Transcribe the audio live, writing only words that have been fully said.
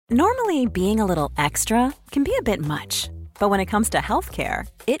Normally, being a little extra can be a bit much. But when it comes to healthcare,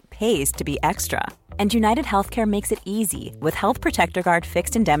 it pays to be extra. And United Healthcare makes it easy with Health Protector Guard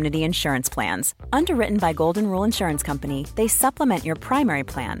fixed indemnity insurance plans. Underwritten by Golden Rule Insurance Company, they supplement your primary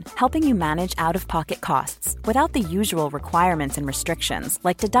plan, helping you manage out-of-pocket costs without the usual requirements and restrictions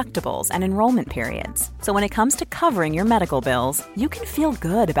like deductibles and enrollment periods. So when it comes to covering your medical bills, you can feel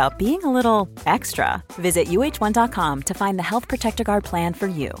good about being a little extra. Visit uh1.com to find the Health Protector Guard plan for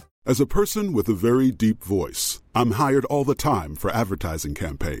you. As a person with a very deep voice, I'm hired all the time for advertising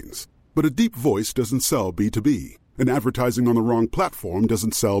campaigns. But a deep voice doesn't sell B2B, and advertising on the wrong platform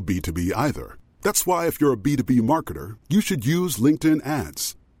doesn't sell B2B either. That's why if you're a B2B marketer, you should use LinkedIn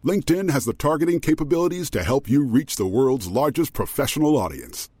ads. LinkedIn has the targeting capabilities to help you reach the world's largest professional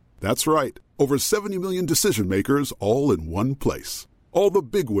audience. That's right, over 70 million decision makers all in one place. All the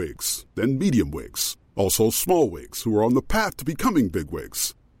big wigs, then medium wigs, also small wigs who are on the path to becoming big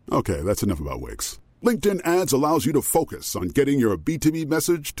wigs. Okay, that's enough about wigs. LinkedIn ads allows you to focus on getting your B2B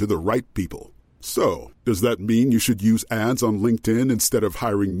message to the right people. So, does that mean you should use ads on LinkedIn instead of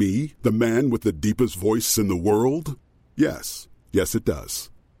hiring me, the man with the deepest voice in the world? Yes. Yes, it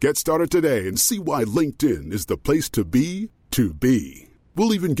does. Get started today and see why LinkedIn is the place to be to be.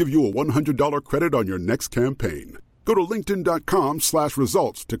 We'll even give you a $100 credit on your next campaign. Go to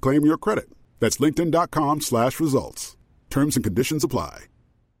linkedin.com/results to claim your credit. That's linkedin.com/results. Terms and conditions apply.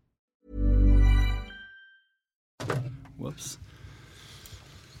 Whoops.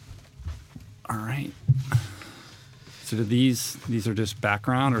 All right. So do these are just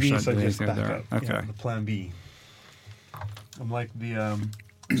background, or these should are I just go there? backup. Okay. Yeah, the plan B. I'm like the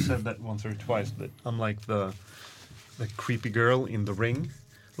you said that once or twice, but I'm like the creepy girl in The Ring.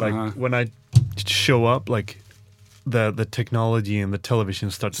 Like when I show up, like the technology and the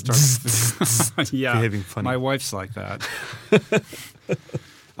television starts yeah, behaving funny. My wife's like that.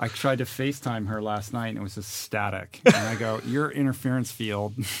 I tried to FaceTime her last night and it was just static. And I go, your interference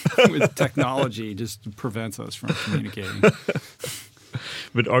field with technology just prevents us from communicating.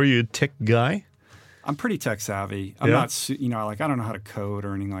 But are you a tech guy? I'm pretty tech savvy. I'm not, I don't know how to code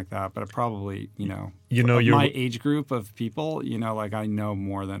or anything like that, but I probably, my age group of people, I know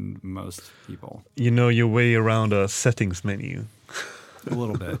more than most people. You know your way around a settings menu. A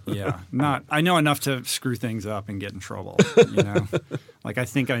little bit, yeah. I know enough to screw things up and get in trouble, Like I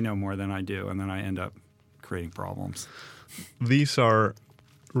think I know more than I do, and then I end up creating problems. These are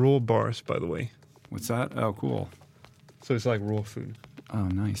raw bars, by the way. What's that? Oh, cool. So it's like raw food. Oh,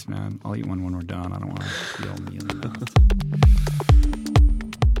 nice, man. I'll eat one when we're done. I don't want to feel me in the mouth.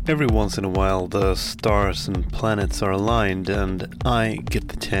 Every once in a while, the stars and planets are aligned, and I get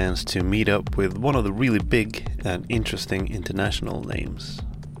the chance to meet up with one of the really big and interesting international names.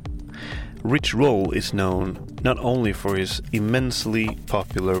 Rich Roll is known not only for his immensely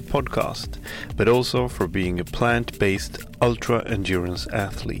popular podcast, but also for being a plant-based ultra-endurance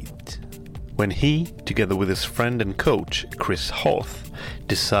athlete. When he, together with his friend and coach, Chris Hoth,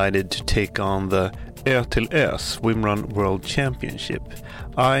 decided to take on the ÖTILLÖ Swimrun World Championship,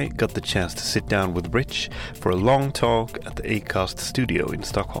 I got the chance to sit down with Rich for a long talk at the Acast studio in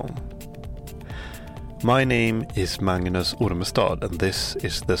Stockholm. My name is Magnus Ormestad, and this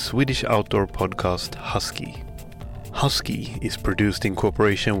is the Swedish outdoor podcast Husky. Husky is produced in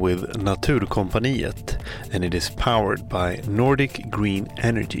cooperation with Naturkompaniet, and it is powered by Nordic Green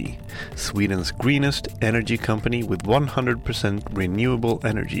Energy, Sweden's greenest energy company with 100% renewable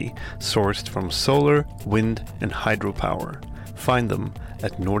energy sourced from solar, wind and hydropower. Find them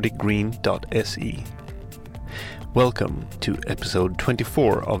at nordicgreen.se. Welcome to episode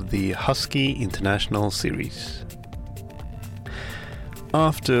 24 of the Husky International series.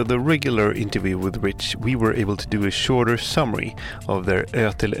 After the regular interview with Rich, we were able to do a shorter summary of their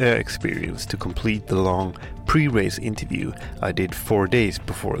ÖTILLÖ experience to complete the long pre-race interview I did 4 days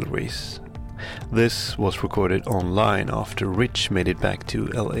before the race. This was recorded online after Rich made it back to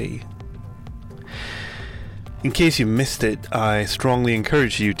LA. In case you missed it, I strongly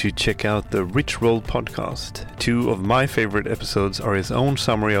encourage you to check out the Rich Roll podcast. 2 of my favorite episodes are his own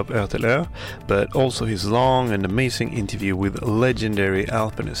summary of ÖTILLÖ, but also his long and amazing interview with legendary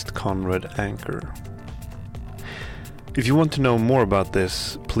alpinist Conrad Anker. If you want to know more about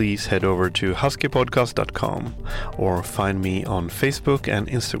this, please head over to huskypodcast.com or find me on Facebook and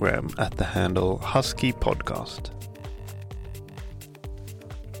Instagram at the handle huskypodcast.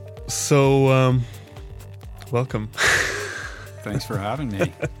 So, welcome. Thanks for having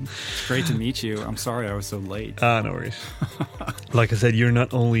me. It's great to meet you. I'm sorry I was so late. No worries. Like I said, you're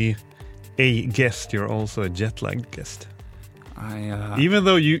not only a guest, you're also a jet-lagged guest. Even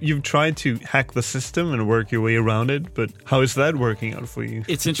though you've tried to hack the system and work your way around it, but how is that working out for you?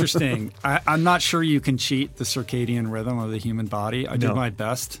 It's interesting. I'm not sure you can cheat the circadian rhythm of the human body. I did my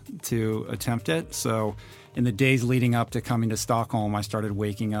best to attempt it. So in the days leading up to coming to Stockholm, I started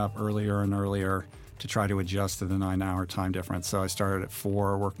waking up earlier and earlier to try to adjust to the 9-hour time difference. So I started at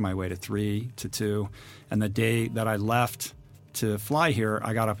 4, worked my way to 3, to 2. And the day that I left to fly here,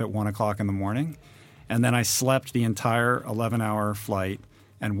 I got up at 1 o'clock in the morning. And then I slept the entire 11-hour flight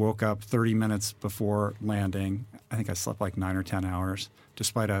and woke up 30 minutes before landing. I think I slept like 9 or 10 hours,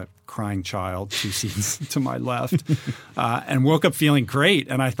 despite a crying child 2 seats to my left, and woke up feeling great.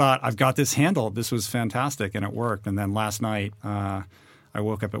 And I thought, I've got this handled. This was fantastic, and it worked. And then last night, I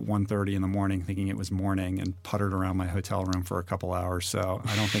woke up at 1:30 in the morning thinking it was morning and puttered around my hotel room for a couple hours. So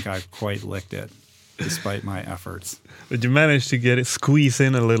I don't think I quite licked it, despite my efforts. But you managed to squeeze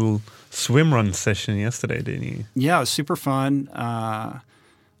in a little swim run session yesterday, didn't you? Yeah, it was super fun.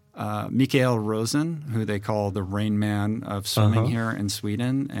 Mikael Rosen, who they call the Rain Man of swimming here in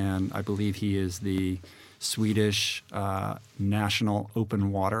Sweden, and I believe he is the Swedish national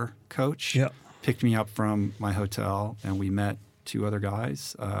open water coach, picked me up from my hotel, and we met 2 other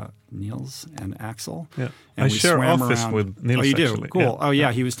guys, Niels and Axel. Yeah, and I we share swam office around. with Niels. Oh, you do? Actually. Cool. Yeah. Oh,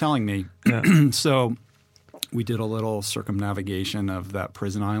 yeah, he was telling me. Yeah. So we did a little circumnavigation of that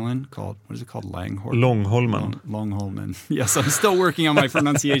prison island called, what is it called? Långholmen. Långholmen. Yes, I'm still working on my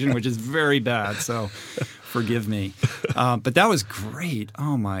pronunciation, which is very bad, so forgive me. But that was great.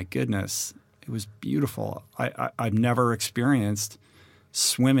 Oh, my goodness. It was beautiful. I've never experienced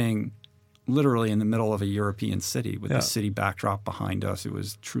swimming literally in the middle of a European city with the city backdrop behind us. It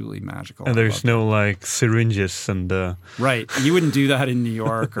was truly magical. And there's no like syringes and right. You wouldn't do that in New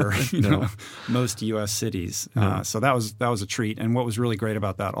York or know, most U.S. cities. So that was a treat. And what was really great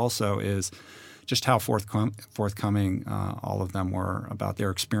about that also is just how forthcoming all of them were about their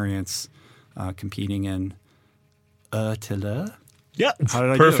experience competing in ÖTILLÖ. Yeah, how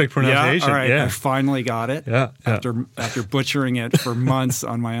did I perfect do? pronunciation. Yeah, all right. Yeah. I finally got it. Yeah, After butchering it for months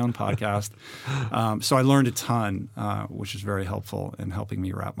on my own podcast, so I learned a ton, which is very helpful in helping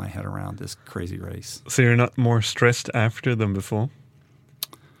me wrap my head around this crazy race. So you're not more stressed after than before?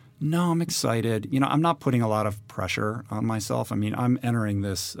 No, I'm excited. I'm not putting a lot of pressure on myself. I mean, I'm entering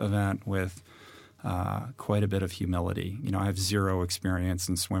this event with quite a bit of humility. I have 0 experience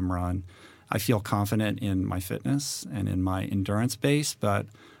in swim run. I feel confident in my fitness and in my endurance base, but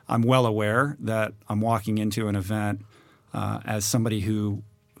I'm well aware that I'm walking into an event as somebody who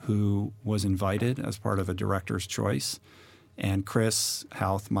was invited as part of a director's choice. And Chris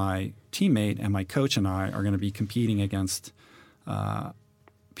Houth, my teammate and my coach, and I are going to be competing against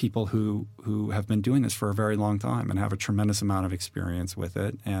people who have been doing this for a very long time and have a tremendous amount of experience with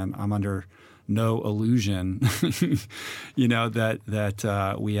it. And I'm under no illusion,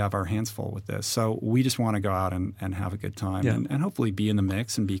 that we have our hands full with this. So we just want to go out and have a good time and hopefully be in the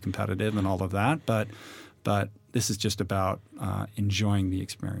mix and be competitive and all of that. But this is just about enjoying the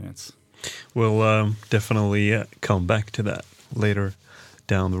experience. We'll definitely come back to that later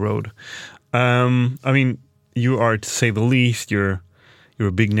down the road. I mean, you are, to say the least, you're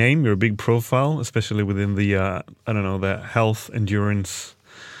a big name, you're a big profile, especially within the the health endurance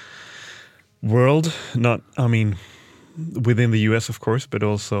world. Within the US, of course, but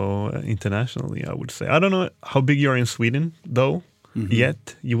also internationally, I would say. I don't know how big you are in Sweden, though. Mm-hmm.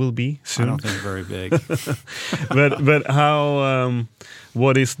 Yet you will be soon. I don't think very big. but how?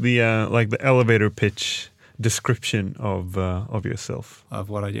 What is the the elevator pitch description of yourself? Of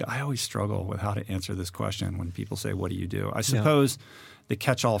what I do. I always struggle with how to answer this question when people say, "What do you do?" I suppose the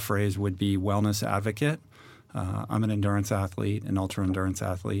catch-all phrase would be wellness advocate. I'm an endurance athlete, an ultra-endurance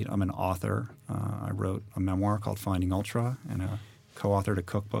athlete. I'm an author. I wrote a memoir called Finding Ultra and co-authored a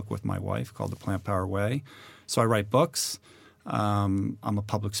cookbook with my wife called The Plant Power Way. So I write books. I'm a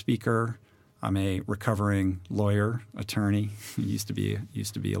public speaker. I'm a recovering lawyer, attorney. used to be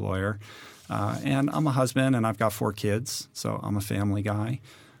a lawyer. And I'm a husband, and I've got 4 kids, so I'm a family guy.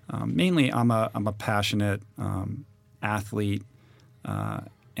 Mainly, I'm a passionate athlete,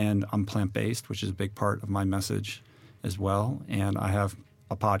 and I'm plant-based, which is a big part of my message as well. And I have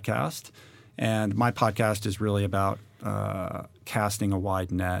a podcast, and my podcast is really about casting a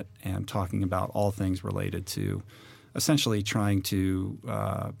wide net and talking about all things related to essentially trying to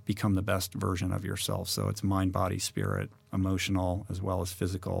become the best version of yourself. So it's mind, body, spirit, emotional, as well as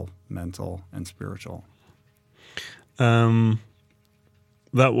physical, mental, and spiritual. That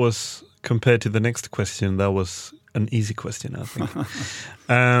was, compared to the next question, that was an easy question, I think.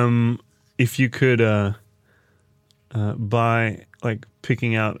 If you could, by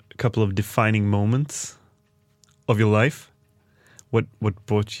picking out a couple of defining moments of your life, What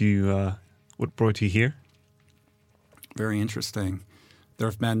brought you here? Very interesting. There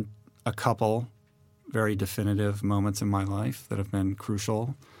have been a couple very definitive moments in my life that have been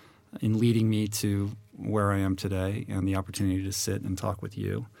crucial in leading me to where I am today and the opportunity to sit and talk with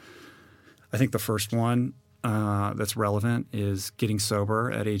you. I think the first one that's relevant is getting sober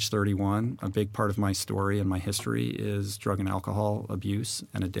at age 31. A big part of my story and my history is drug and alcohol abuse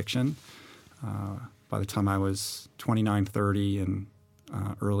and addiction. By the time I was 29, 30, and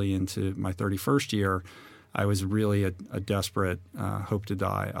early into my 31st year, I was really a desperate,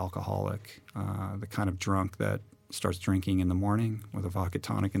 hope-to-die alcoholic, the kind of drunk that starts drinking in the morning with a vodka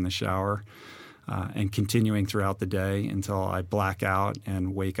tonic in the shower, and continuing throughout the day until I black out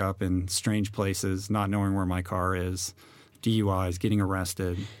and wake up in strange places, not knowing where my car is, DUIs, getting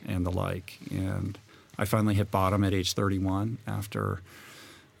arrested, and the like. And I finally hit bottom at age 31 after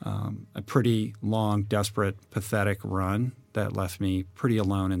a pretty long, desperate, pathetic run that left me pretty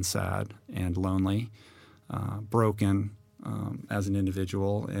alone and sad and lonely, broken as an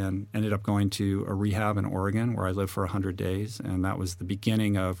individual, and ended up going to a rehab in Oregon where I lived for 100 days. And that was the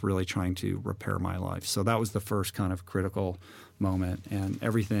beginning of really trying to repair my life. So that was the first kind of critical moment. And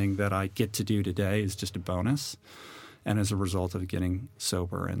everything that I get to do today is just a bonus. And as a result of getting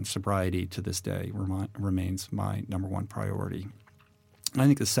sober, and sobriety to this day remains my number one priority. I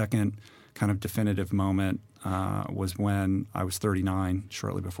think the second kind of definitive moment was when I was 39,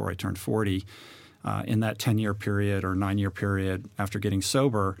 shortly before I turned 40. In that 10-year period or 9-year period after getting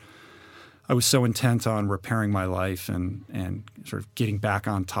sober, I was so intent on repairing my life and sort of getting back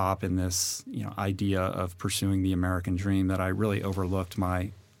on top in this idea of pursuing the American dream that I really overlooked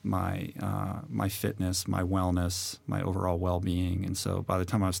my fitness, my wellness, my overall well-being. And so by the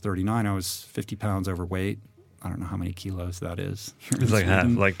time I was 39, I was 50 pounds overweight. I don't know how many kilos that is. It's like half,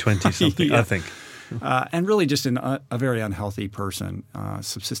 like 20-something, yeah. I think. And really just a very unhealthy person,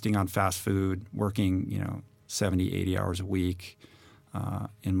 subsisting on fast food, working 70, 80 hours a week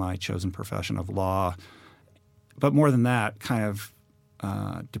in my chosen profession of law. But more than that, kind of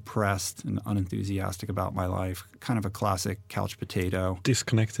depressed and unenthusiastic about my life, kind of a classic couch potato.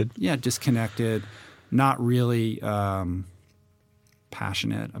 Disconnected. Yeah, disconnected, not really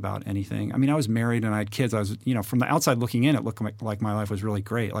passionate about anything. I mean, I was married and I had kids. I was, from the outside looking in, it looked like my life was really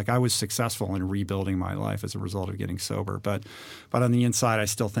great. Like I was successful in rebuilding my life as a result of getting sober. But on the inside, I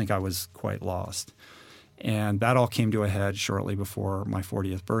still think I was quite lost. And that all came to a head shortly before my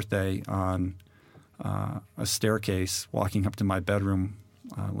 40th birthday on a staircase walking up to my bedroom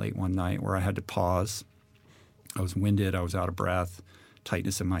late one night where I had to pause. I was winded. I was out of breath,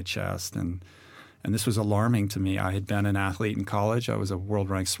 tightness in my chest. And this was alarming to me. I had been an athlete in college. I was a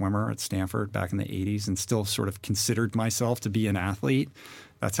world-ranked swimmer at Stanford back in the 80s and still sort of considered myself to be an athlete.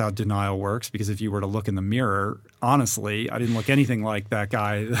 That's how denial works, because if you were to look in the mirror, honestly, I didn't look anything like that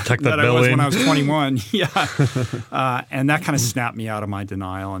guy that I was when I was 21. Yeah. And that kind of snapped me out of my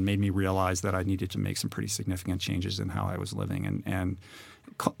denial and made me realize that I needed to make some pretty significant changes in how I was living. And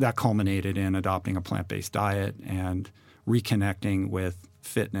that culminated in adopting a plant-based diet and reconnecting with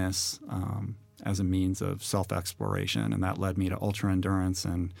fitness as a means of self-exploration, and that led me to ultra-endurance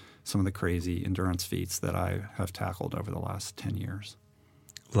and some of the crazy endurance feats that I have tackled over the last 10 years.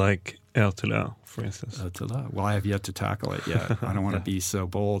 Like ÖTILLÖ, for instance. ÖTILLÖ. Well, I have yet to tackle it yet. I don't want to be so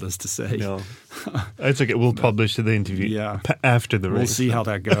bold as to say. No. It's okay. We'll publish the interview after the race. We'll see how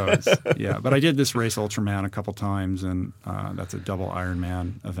that goes. Yeah, but I did this race Ultraman a couple times, and that's a double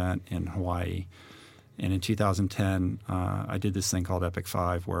Ironman event in Hawaii. And in 2010, I did this thing called Epic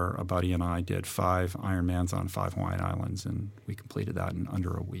 5, where a buddy and I did 5 Ironmans on 5 Hawaiian islands, and we completed that in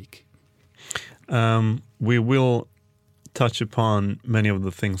under a week. We will touch upon many of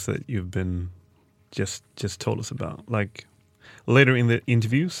the things that you've been just told us about, like later in the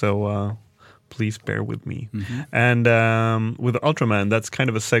interview. So please bear with me. Mm-hmm. And with Ultraman, that's kind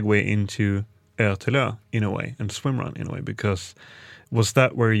of a segue into ÖTILLÖ in a way, and swimrun in a way, because was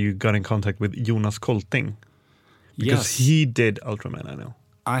that where you got in contact with Jonas Kolting? Because he did Ultraman, I know.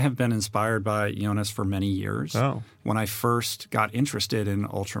 I have been inspired by Jonas for many years. Oh. When I first got interested in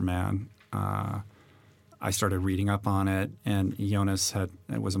Ultraman, I started reading up on it, and Jonas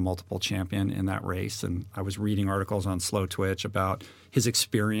was a multiple champion in that race, and I was reading articles on Slow Twitch about his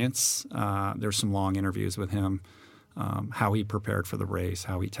experience. There's some long interviews with him, how he prepared for the race,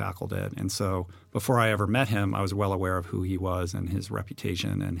 how he tackled it. And so before I ever met him, I was well aware of who he was and his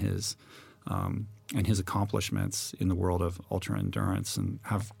reputation and his accomplishments in the world of ultra endurance, and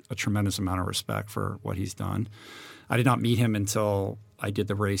have a tremendous amount of respect for what he's done. I did not meet him until I did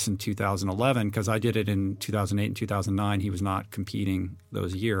the race in 2011, because I did it in 2008 and 2009. He was not competing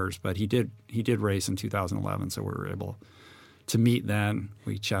those years, but he did race in 2011, so we were able to meet then.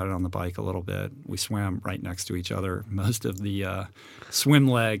 We chatted on the bike a little bit. We swam right next to each other most of the swim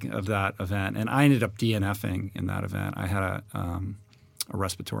leg of that event. And I ended up DNFing in that event. I had a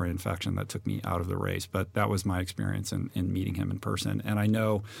respiratory infection that took me out of the race. But that was my experience in meeting him in person. And I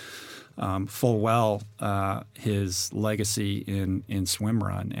know full well his legacy in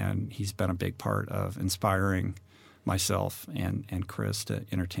swimrun. And he's been a big part of inspiring myself and Chris to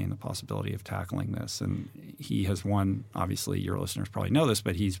entertain the possibility of tackling this. And he has won, obviously your listeners probably know this,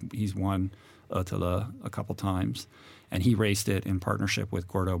 but he's won ÖTILLÖ a couple times. And he raced it in partnership with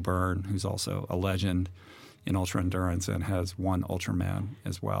Gordo Byrne, who's also a legend in ultra endurance and has won Ultraman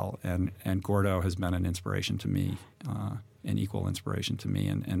as well. And Gordo has been an inspiration to me, an equal inspiration to me,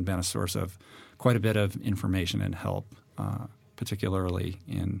 and been a source of quite a bit of information and help, particularly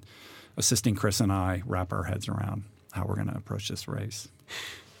in assisting Chris and I wrap our heads around how we're going to approach this race.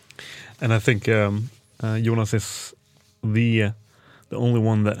 And I think Jonas is the only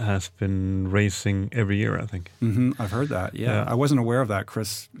one that has been racing every year, I think. Mm-hmm. I've heard that, yeah. I wasn't aware of that.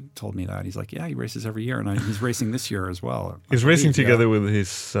 Chris told me that. He's like, yeah, he races every year, and he's racing this year as well. He's racing together with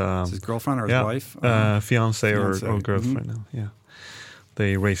his girlfriend or his wife? Fiancé or girlfriend now, yeah.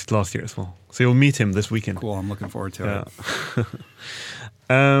 They raced last year as well. So you'll meet him this weekend. Cool, I'm looking forward to it.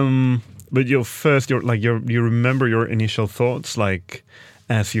 But you remember your initial thoughts, like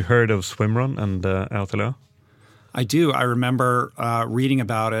as you heard of swimrun and ÖTILLÖ? I do. I remember reading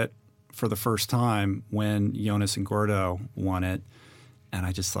about it for the first time when Jonas and Gordo won it, and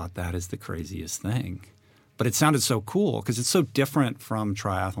I just thought that is the craziest thing. But it sounded so cool because it's so different from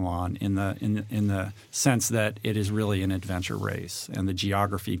triathlon in the sense that it is really an adventure race, and the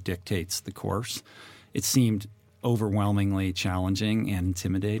geography dictates the course. It seemed overwhelmingly challenging and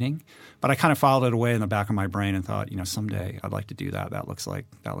intimidating, but I kind of filed it away in the back of my brain and thought, someday I'd like to do that. That looks like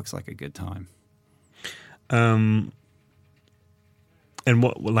a good time. And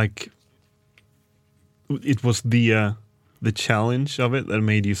what, like, it was the challenge of it that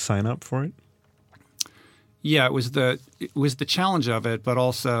made you sign up for it? Yeah, it was the challenge of it, but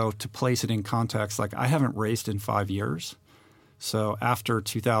also to place it in context. Like, I haven't raced in 5 years, so after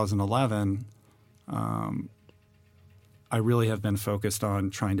 2011, I really have been focused on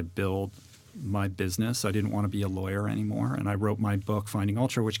trying to build my business. I didn't want to be a lawyer anymore, and I wrote my book, Finding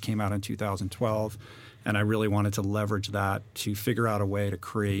Ultra, which came out in 2012, and I really wanted to leverage that to figure out a way to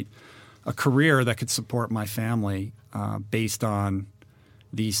create a career that could support my family based on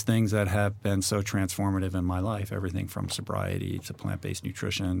these things that have been so transformative in my life, everything from sobriety to plant-based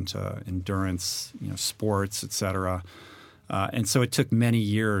nutrition to endurance, sports, et cetera. And so it took many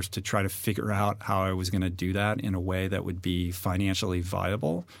years to try to figure out how I was going to do that in a way that would be financially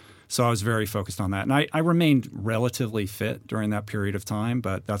viable. So I was very focused on that. And I remained relatively fit during that period of time,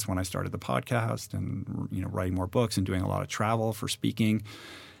 but that's when I started the podcast and writing more books and doing a lot of travel for speaking.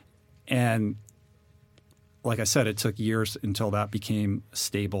 And like I said, it took years until that became a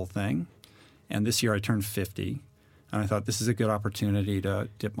stable thing. And this year I turned 50, and I thought this is a good opportunity to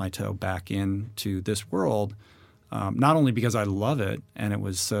dip my toe back into this world. Not only because I love it and it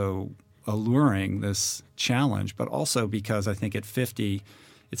was so alluring, this challenge, but also because I think at 50,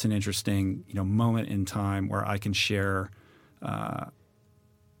 it's an interesting moment in time where I can share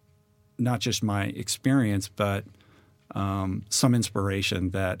not just my experience, but some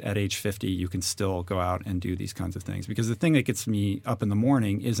inspiration that at age 50 you can still go out and do these kinds of things. Because the thing that gets me up in the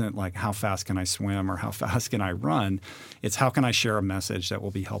morning isn't like how fast can I swim or how fast can I run. It's how can I share a message that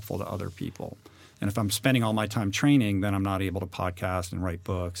will be helpful to other people. And if I'm spending all my time training, then I'm not able to podcast and write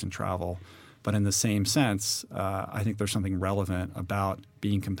books and travel. But in the same sense, I think there's something relevant about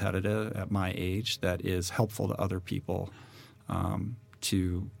being competitive at my age that is helpful to other people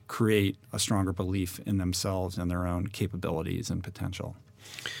to create a stronger belief in themselves and their own capabilities and potential.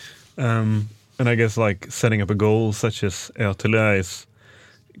 And I guess like setting up a goal such as ÖTILLÖ is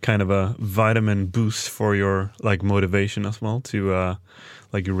kind of a vitamin boost for your like motivation as well to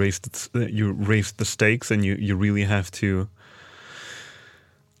like you raised the stakes and you really have to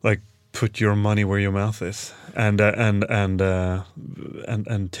like put your money where your mouth is and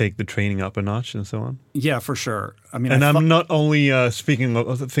take the training up a notch and so on. Yeah, for sure. I mean, and I'm not only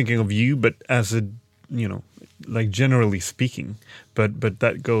thinking of you, but as a like generally speaking, but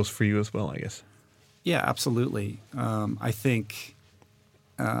that goes for you as well, I guess. Yeah, absolutely. I think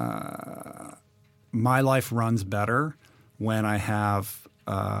my life runs better when I have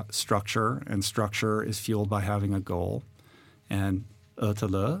structure, and structure is fueled by having a goal. And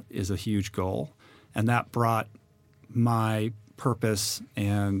ÖTILLÖ is a huge goal, and that brought my purpose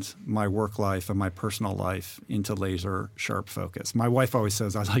and my work life and my personal life into laser sharp focus. My wife always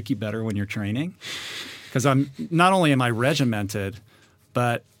says, I like you better when you're training. because not only am I regimented,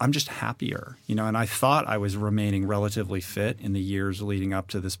 but I'm just happier, and I thought I was remaining relatively fit in the years leading up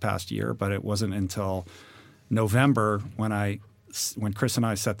to this past year, but it wasn't until November when Chris and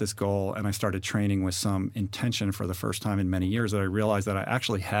I set this goal and I started training with some intention for the first time in many years that I realized that I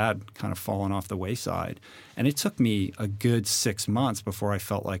actually had kind of fallen off the wayside. And it took me a good 6 months before I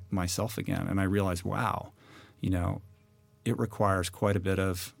felt like myself again. And I realized, wow, it requires quite a bit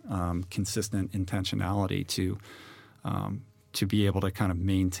of consistent intentionality to be able to kind of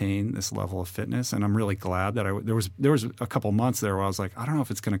maintain this level of fitness. And I'm really glad that there was a couple months there where I was like, I don't know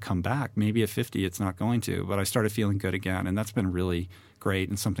if it's going to come back. Maybe at 50 it's not going to. But I started feeling good again. And that's been really great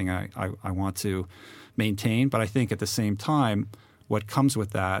and something I want to maintain. But I think at the same time, what comes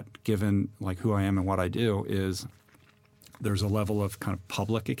with that, given like who I am and what I do, is there's a level of kind of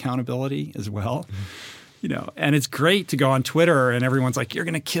public accountability as well. And it's great to go on Twitter and everyone's like, you're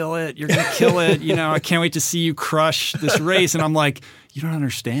going to kill it. You're going to kill it. I can't wait to see you crush this race. And I'm like, you don't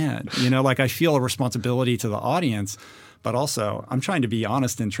understand. Like I feel a responsibility to the audience, but also I'm trying to be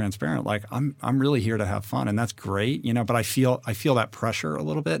honest and transparent. Like I'm really here to have fun, and that's great. But I feel that pressure a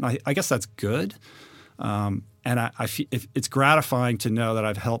little bit, and I guess that's good. And I feel it's gratifying to know that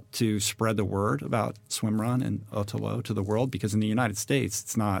I've helped to spread the word about swimrun and ÖTILLÖ to the world, because in the United States,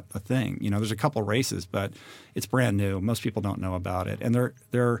 it's not a thing. There's a couple races, but it's brand new. Most people don't know about it. And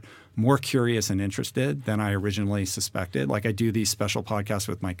they're more curious and interested than I originally suspected. Like I do these special podcasts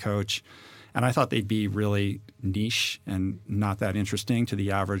with my coach, and I thought they'd be really niche and not that interesting to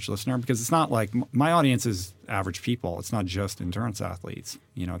the average listener, because it's not like my audience is average people. It's not just endurance athletes.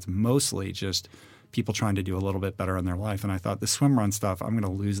 It's mostly just people trying to do a little bit better in their life. And I thought the swim run stuff, I'm going to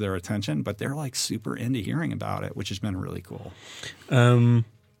lose their attention, but they're like super into hearing about it, which has been really cool.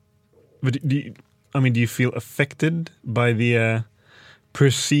 But do you feel affected by the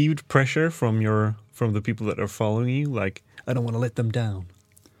perceived pressure from the people that are following you? Like, I don't want to let them down.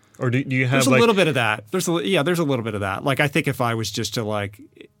 Or do you have There's a little bit of that. There's a little bit of that. Like, I think if I was just to like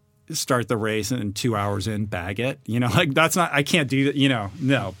start the race and 2 hours in bag it, like that's not, I can't do that,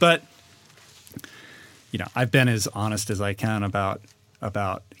 no. But I've been as honest as I can about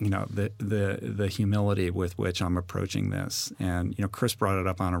the humility with which I'm approaching this. And Chris brought it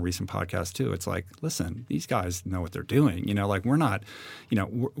up on a recent podcast too. It's like, listen, these guys know what they're doing. Like we're not,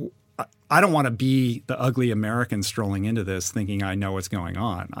 I don't want to be the ugly American strolling into this thinking I know what's going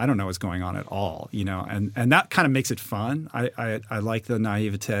on. I don't know what's going on at all. And that kind of makes it fun. I like the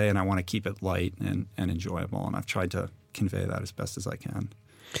naivete, and I want to keep it light and enjoyable. And I've tried to convey that as best as I can.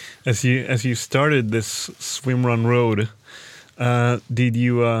 As you started this swimrun road, did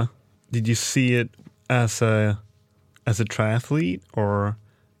you see it as a triathlete, or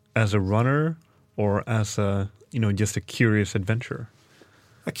as a runner, or as just a curious adventurer?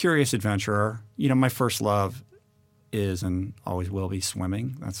 A curious adventurer. My first love is and always will be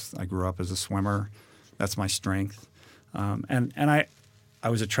swimming. I grew up as a swimmer. That's my strength. And I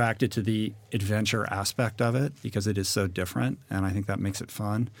was attracted to the adventure aspect of it because it is so different, and I think that makes it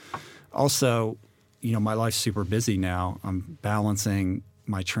fun. Also, my life's super busy now. I'm balancing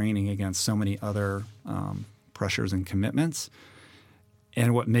my training against so many other pressures and commitments.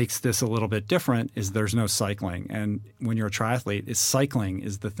 And what makes this a little bit different is there's no cycling. And when you're a triathlete, cycling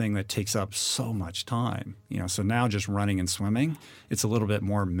is the thing that takes up so much time. So now just running and swimming, it's a little bit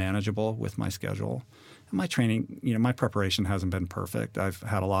more manageable with my schedule. My training, my preparation hasn't been perfect. I've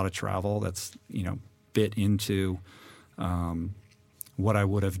had a lot of travel that's, bit into what I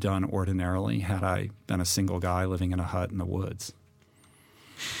would have done ordinarily had I been a single guy living in a hut in the woods.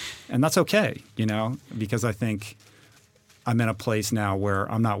 And that's okay, because I think I'm in a place now where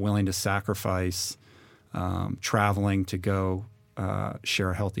I'm not willing to sacrifice traveling to go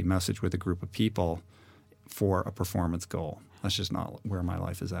share a healthy message with a group of people for a performance goal. That's just not where my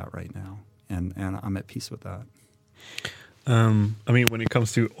life is at right now. And I'm at peace with that. When it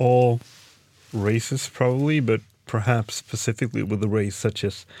comes to all races probably, but perhaps specifically with a race such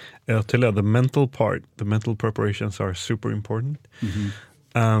as ÖTILLÖ, the mental preparations are super important.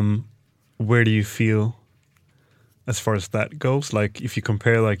 Mm-hmm. Where do you feel as far as that goes? Like if you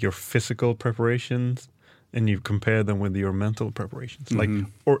compare like your physical preparations and you compare them with your mental preparations,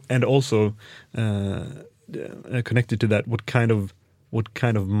 mm-hmm. and also connected to that, what kind of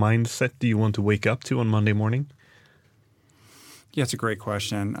mindset do you want to wake up to on Monday morning? Yeah, it's a great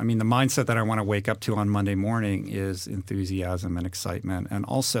question. The mindset that I want to wake up to on Monday morning is enthusiasm and excitement, and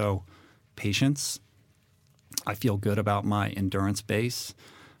also patience. I feel good about my endurance base.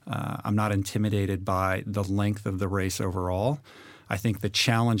 I'm not intimidated by the length of the race overall. I think the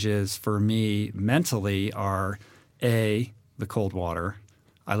challenges for me mentally are, A, the cold water.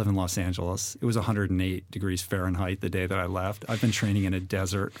 I live in Los Angeles. It was 108 degrees Fahrenheit the day that I left. I've been training in a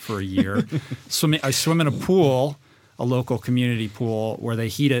desert for a year. I swim in a pool, a local community pool, where they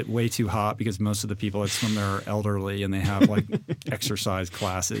heat it way too hot because most of the people that swim there are elderly and they have like exercise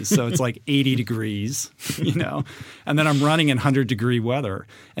classes. So it's like 80 degrees, you know. And then I'm running in 100-degree weather.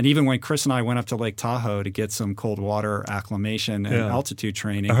 And even when Chris and I went up to Lake Tahoe to get some cold water acclimation and altitude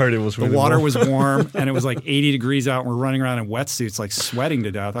training, I heard it was really the water warm. was warm and it was like 80 degrees out and we're running around in wetsuits like sweating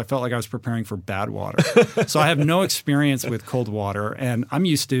to death. I felt like I was preparing for bad water. So I have no experience with cold water, and I'm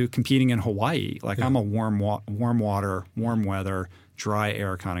used to competing in Hawaii. Like I'm a warm water, warm weather, dry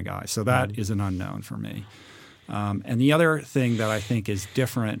air kind of guy. So that is an unknown for me. And the other thing that I think is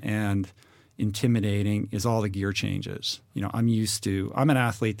different and intimidating is all the gear changes. You know, I'm an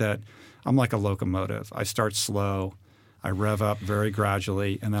athlete that I'm like a locomotive. I start slow, I rev up very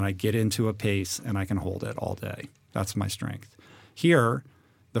gradually, and then I get into a pace and I can hold it all day. That's my strength. Here,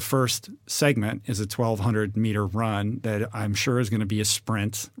 the first segment is a 1,200-meter run that I'm sure is going to be a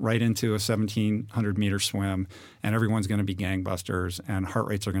sprint right into a 1,700-meter swim, and everyone's going to be gangbusters, and heart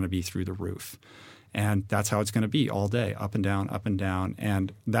rates are going to be through the roof. And that's how it's going to be all day, up and down, up and down.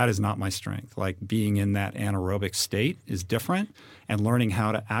 And that is not my strength. Like being in that anaerobic state is different, and learning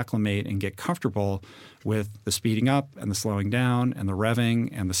how to acclimate and get comfortable with the speeding up and the slowing down and the revving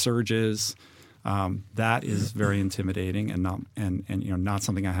and the surges. That is very intimidating and not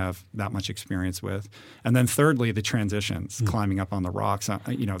something I have that much experience with. And then thirdly, the transitions, climbing up on the rocks.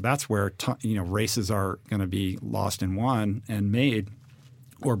 That's where races are going to be lost and won and made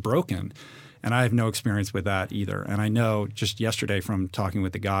or broken. And I have no experience with that either. And I know just yesterday from talking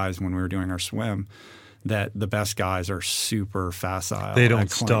with the guys when we were doing our swim that the best guys are super facile. They don't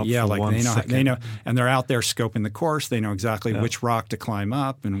stop for one second. They know, and they're out there scoping the course. They know exactly which rock to climb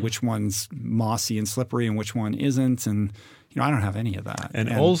up and which one's mossy and slippery and which one isn't. And I don't have any of that.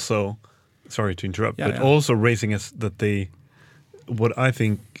 And also, sorry to interrupt, also racing is that what I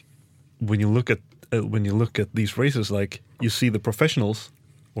think when you look at these races, like you see the professionals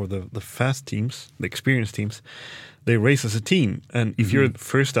or the fast teams, the experienced teams, they race as a team. And if you're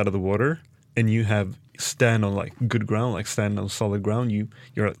first out of the water and you have stand on like good ground, like stand on solid ground,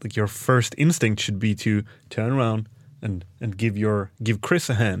 your first instinct should be to turn around and give Chris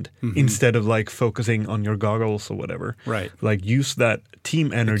a hand instead of like focusing on your goggles or whatever. Right. Like use that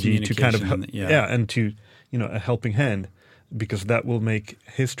team energy to kind of and to a helping hand, because that will make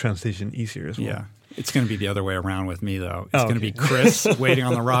his transition easier as well. Yeah. It's going to be the other way around with me, though. It's going to be Chris waiting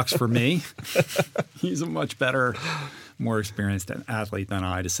on the rocks for me. He's a much better, more experienced athlete than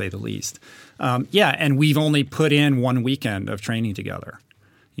I, to say the least. And we've only put in one weekend of training together,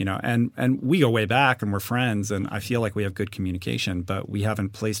 and we go way back and we're friends, and I feel like we have good communication, but we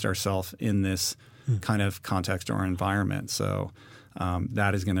haven't placed ourselves in this kind of context or environment. So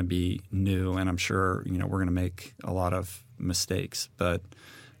that is going to be new, and I'm sure, we're going to make a lot of mistakes, but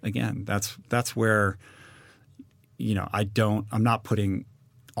again, that's where, I'm not putting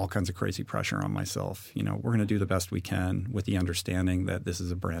all kinds of crazy pressure on myself. We're going to do the best we can with the understanding that this is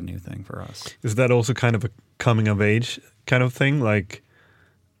a brand new thing for us. Is that also kind of a coming of age kind of thing? Like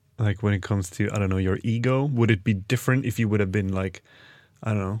when it comes to, I don't know, your ego, would it be different if you would have been like,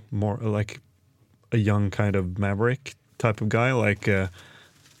 I don't know, more like a young kind of maverick type of guy? Like,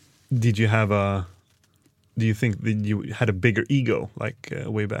 do you think that you had a bigger ego, like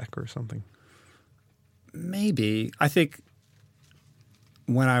way back or something? Maybe. I think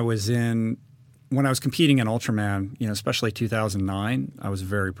when I was competing in Ultraman, especially 2009, I was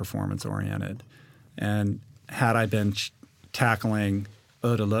very performance oriented. And had I been tackling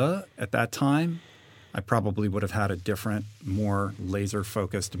ÖTILLÖ at that time, I probably would have had a different, more laser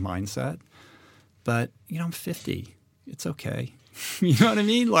focused mindset. But, I'm 50. It's okay. You know what I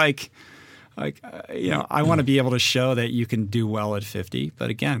mean? I want to be able to show that you can do well at 50. But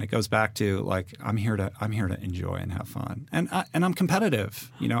again, it goes back to like I'm here to enjoy and have fun, and I'm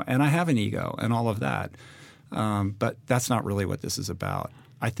competitive, and I have an ego and all of that. But that's not really what this is about.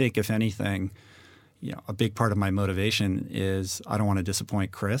 I think if anything, a big part of my motivation is I don't want to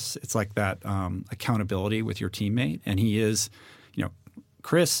disappoint Chris. It's like that accountability with your teammate, and he is,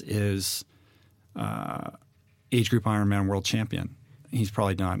 Chris is age group Ironman world champion. He's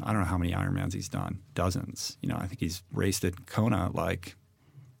probably done, I don't know how many Ironmans he's done, dozens. I think he's raced at Kona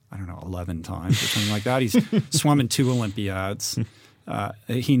 11 times or something like that. He's swum in 2 Olympiads.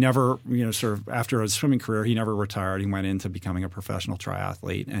 He never, sort of after his swimming career, he never retired. He went into becoming a professional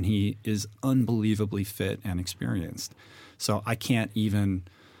triathlete, and he is unbelievably fit and experienced. So I can't even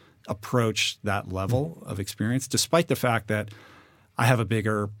approach that level of experience, despite the fact that I have a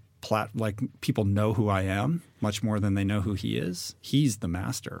bigger people know who I am much more than they know who he is. He's the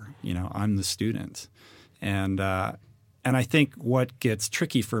master. I'm the student. And I think what gets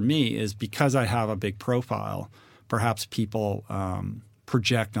tricky for me is because I have a big profile, perhaps people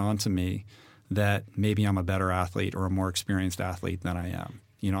project onto me that maybe I'm a better athlete or a more experienced athlete than I am.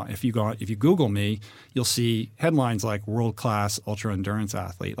 If you Google me, you'll see headlines like world-class ultra-endurance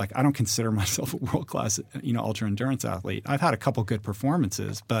athlete. Like, I don't consider myself a world-class, ultra-endurance athlete. I've had a couple good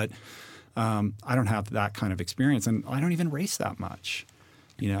performances, but I don't have that kind of experience, and I don't even race that much.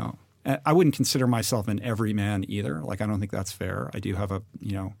 I wouldn't consider myself an everyman either. Like, I don't think that's fair. I do have a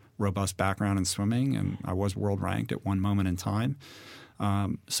robust background in swimming, and I was world ranked at one moment in time.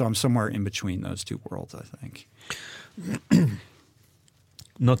 So I'm somewhere in between those two worlds, I think.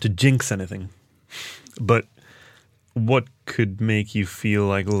 Not to jinx anything, but what could make you feel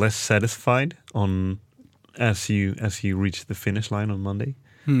like less satisfied as you reach the finish line on Monday?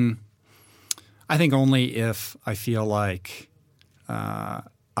 I think only if I feel like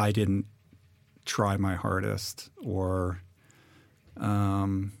I didn't try my hardest, or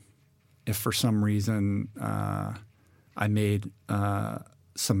if for some reason I made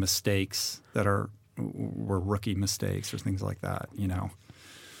some mistakes that were rookie mistakes or things like that,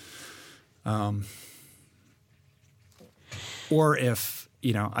 or if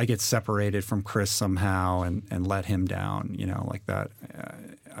I get separated from Chris somehow and let him down, like that.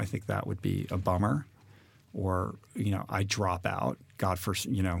 I think that would be a bummer. Or I drop out. God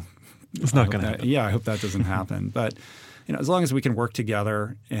it's not going to happen. Yeah, I hope that doesn't happen. But as long as we can work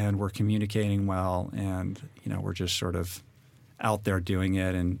together and we're communicating well, and we're just sort of out there doing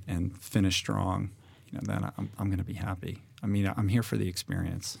it and finish strong, then I'm going to be happy. I mean, I'm here for the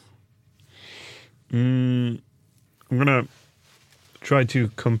experience. I'm going to try to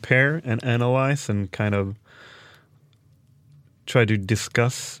compare and analyze and kind of try to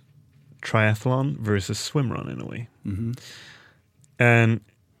discuss triathlon versus swimrun in a way. Mm-hmm. And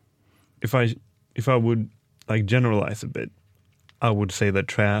if I would like generalize a bit, I would say that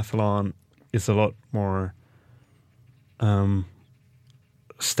triathlon is a lot more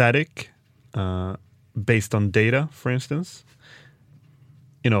static, based on data, for instance.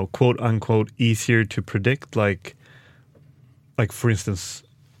 Quote unquote easier to predict, like for instance,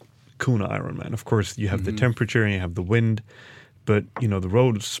 Kona Ironman. Of course, you have the temperature and you have the wind, but the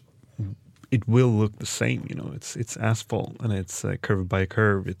roads, it will look the same. It's asphalt and it's curve by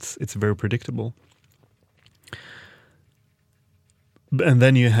curve. It's very predictable. And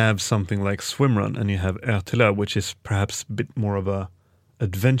then you have something like swimrun, and you have ÖTILLÖ, which is perhaps a bit more of a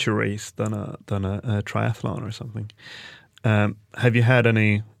adventure race than a triathlon or something. Have you had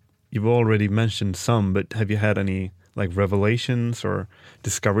any? You've already mentioned some, but have you had any like revelations or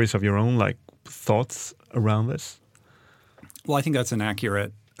discoveries of your own, like thoughts around this? Well, I think that's an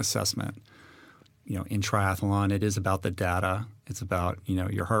accurate assessment. In triathlon, it is about the data. It's about,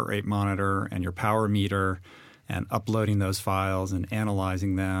 your heart rate monitor and your power meter, and uploading those files and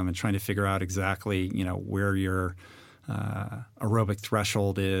analyzing them and trying to figure out exactly, where your aerobic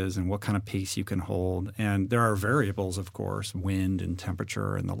threshold is and what kind of pace you can hold. And there are variables, of course, wind and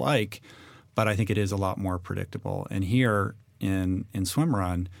temperature and the like, but I think it is a lot more predictable. And here in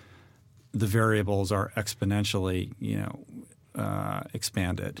swimrun, the variables are exponentially,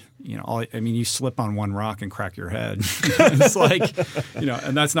 expanded. You slip on one rock and crack your head. It's like,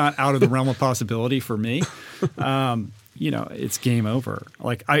 and that's not out of the realm of possibility for me. It's game over.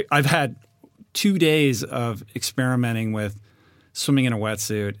 Like I've had 2 days of experimenting with swimming in a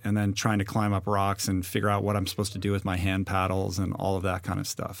wetsuit and then trying to climb up rocks and figure out what I'm supposed to do with my hand paddles and all of that kind of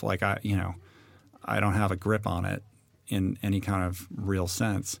stuff. Like I don't have a grip on it in any kind of real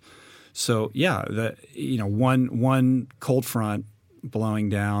sense. So yeah, one cold front blowing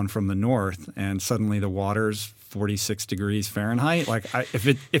down from the north, and suddenly the water's 46 degrees Fahrenheit. Like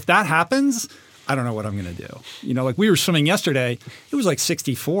if that happens, I don't know what I'm going to do. Like we were swimming yesterday, it was like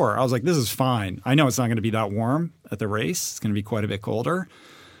 64. I was like, this is fine. I know it's not going to be that warm at the race. It's going to be quite a bit colder.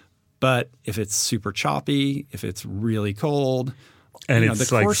 But if it's super choppy, if it's really cold, and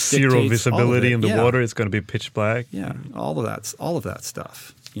it's like zero visibility in the water, it's going to be pitch black. Yeah, all of that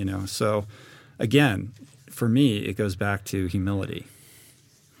stuff. So again, for me, it goes back to humility.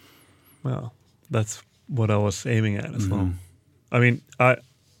 Well, that's what I was aiming at as well. I mean, I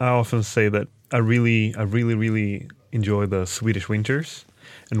often say that I really enjoy the Swedish winters.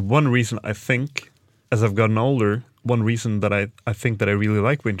 And one reason I think, as I've gotten older, one reason that I think that I really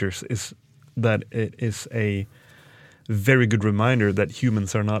like winters is that it is a very good reminder that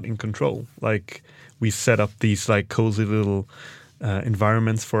humans are not in control. Like we set up these like cozy little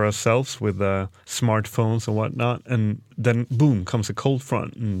environments for ourselves with smartphones and whatnot, and then boom comes a cold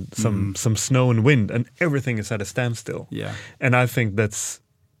front and some snow and wind, and everything is at a standstill. Yeah. And I think that's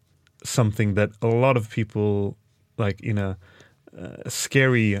something that a lot of people, like in a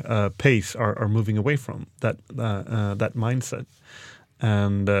scary pace, are moving away from, that mindset.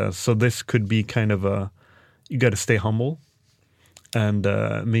 And so this could be kind of you got to stay humble. And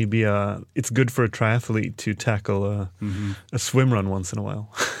maybe it's good for a triathlete to tackle a swim run once in a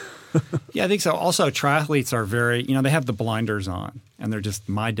while. Yeah, I think so. Also, triathletes are very, they have the blinders on, and they're just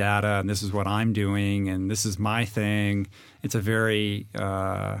my data, and this is what I'm doing, and this is my thing. It's a very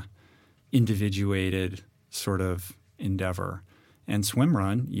individuated sort of endeavor. And swim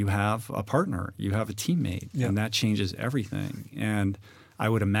run, you have a partner, you have a teammate, and that changes everything. And I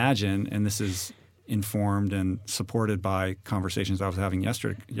would imagine, and this is informed and supported by conversations I was having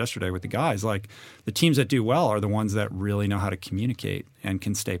yesterday with the guys, like the teams that do well are the ones that really know how to communicate and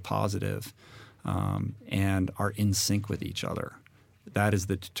can stay positive, and are in sync with each other. That is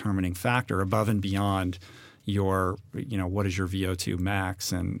the determining factor above and beyond your, what is your VO2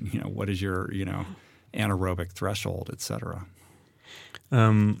 max, and, what is your, anaerobic threshold, et cetera.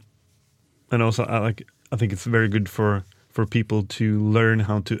 And also I think it's very good for people to learn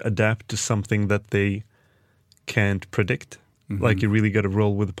how to adapt to something that they can't predict. Mm-hmm. Like you really got to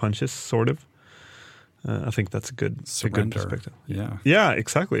roll with the punches, sort of. I think that's a good perspective. Yeah. Yeah,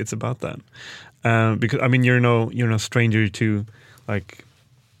 exactly. It's about that. Because you're no stranger to like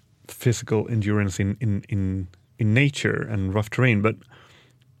physical endurance in nature and rough terrain. But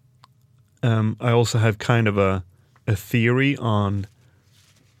I also have kind of a theory on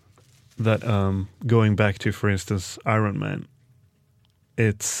that, going back to, for instance, Ironman.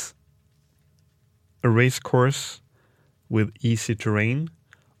 It's a race course with easy terrain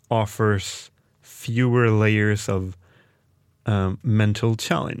offers fewer layers of mental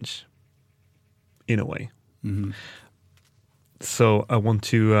challenge, in a way. Mm-hmm. So I want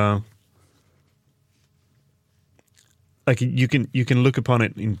to you can look upon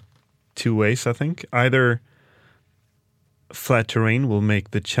it in two ways, I think. Either flat terrain will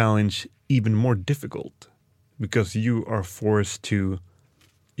make the challenge even more difficult because you are forced to,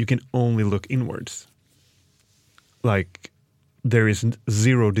 you can only look inwards. Like there is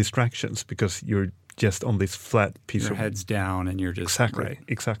zero distractions because you're just on this flat piece Your of head's down and you're just exactly right.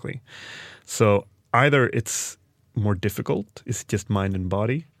 Exactly. So either it's more difficult, it's just mind and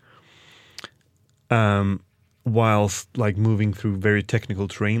body, whilst like moving through very technical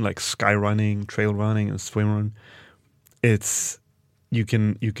terrain like sky running, trail running, and swim run, it's you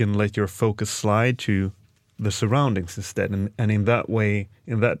can let your focus slide to the surroundings instead, and in that way,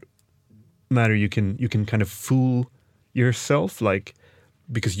 in that matter, you can kind of fool yourself, like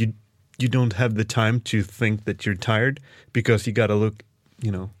because you don't have the time to think that you're tired because you got to look,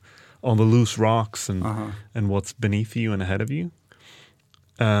 on the loose rocks and what's beneath you and ahead of you.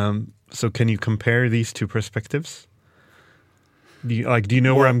 So can you compare these two perspectives? Do you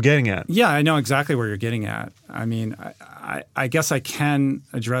know where I'm getting at? Yeah, I know exactly where you're getting at. I mean, I guess I can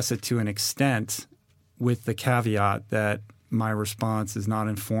address it to an extent with the caveat that my response is not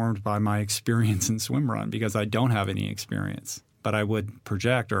informed by my experience in swim run because I don't have any experience. But I would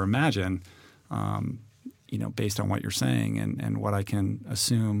project or imagine, based on what you're saying and what I can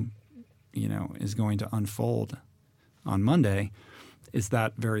assume, is going to unfold on Monday, is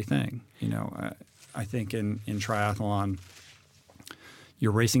that very thing. I think in triathlon,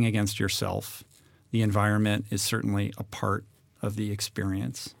 you're racing against yourself. The environment is certainly a part of the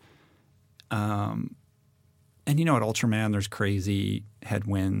experience. And at Ultraman, there's crazy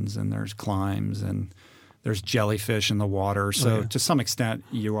headwinds and there's climbs and there's jellyfish in the water. So to some extent,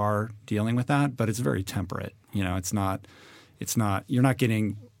 you are dealing with that, but it's very temperate. It's not. You're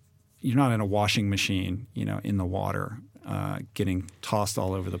not in a washing machine. In the water, getting tossed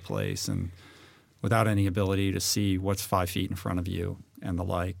all over the place and without any ability to see what's 5 feet in front of you and the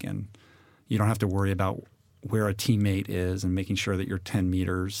like. And you don't have to worry about where a teammate is and making sure that you're 10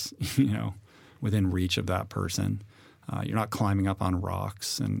 meters, within reach of that person. You're not climbing up on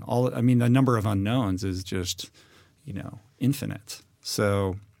rocks and all. I mean, the number of unknowns is just, infinite.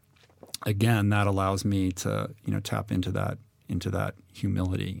 So again, that allows me to, tap into that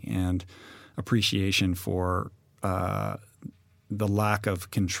humility and appreciation for the lack of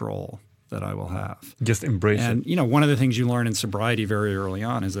control that I will have. Just embrace it. And, one of the things you learn in sobriety very early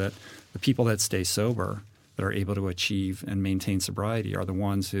on is that the people that stay sober, that are able to achieve and maintain sobriety, are the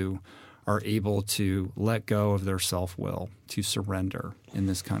ones who are able to let go of their self-will, to surrender in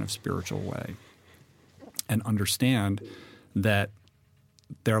this kind of spiritual way, and understand that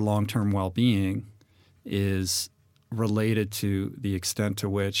their long-term well-being is related to the extent to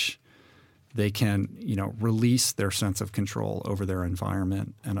which they can, release their sense of control over their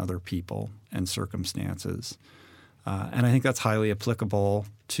environment and other people and circumstances. And I think that's highly applicable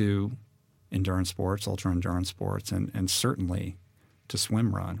to endurance sports, ultra-endurance sports, and certainly to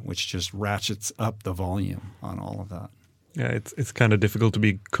swim run, which just ratchets up the volume on all of that. Yeah, it's kind of difficult to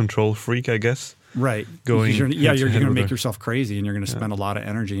be control freak, I guess. Right. You're going to make yourself crazy, and you're going to spend a lot of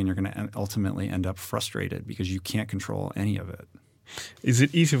energy, and you're going to ultimately end up frustrated because you can't control any of it. Is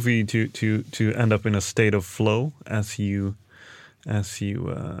it easy for you to end up in a state of flow as you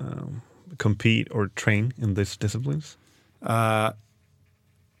compete or train in these disciplines?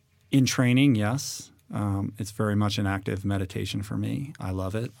 In training, yes. It's very much an active meditation for me. I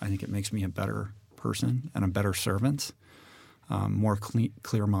love it. I think it makes me a better person and a better servant, more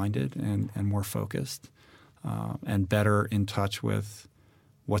clear-minded and more focused, and better in touch with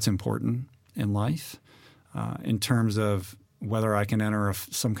what's important in life. In terms of whether I can enter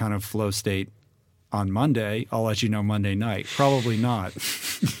some kind of flow state on Monday, I'll let you know Monday night. Probably not,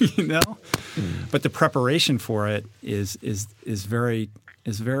 But the preparation for it is very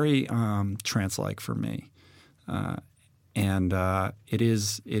trance-like for me, and I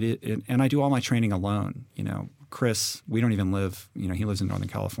do all my training alone. Chris, we don't even live. He lives in Northern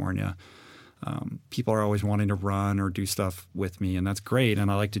California. People are always wanting to run or do stuff with me, and that's great.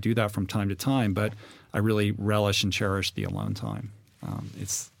 And I like to do that from time to time, but I really relish and cherish the alone time.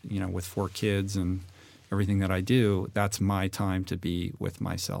 It's with 4 kids and everything that I do, that's my time to be with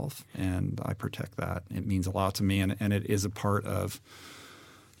myself, and I protect that. It means a lot to me, and it is a part of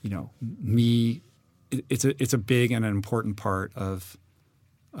me. It's a big and an important part of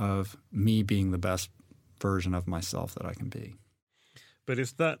me being the best version of myself that I can be. But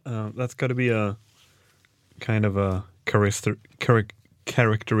is that's got to be a kind of a characteristic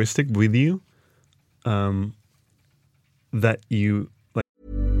with you that you like?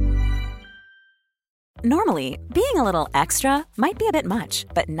 Normally, being a little extra might be a bit much,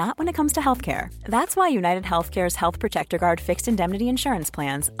 but not when it comes to healthcare. That's why United Healthcare's Health Protector Guard fixed indemnity insurance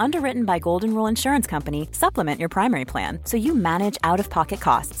plans, underwritten by Golden Rule Insurance Company, supplement your primary plan so you manage out-of-pocket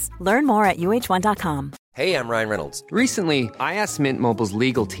costs. Learn more at uh1.com. Hey, I'm Ryan Reynolds. Recently, I asked Mint Mobile's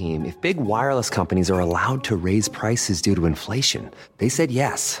legal team if big wireless companies are allowed to raise prices due to inflation. They said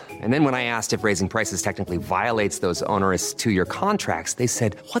yes. And then when I asked if raising prices technically violates those onerous 2-year contracts, they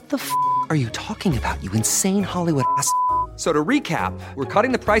said, "What the f*** are you talking about, you insane Hollywood ass?" So to recap, we're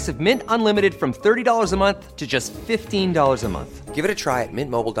cutting the price of Mint Unlimited from $30 a month to just $15 a month. Give it a try at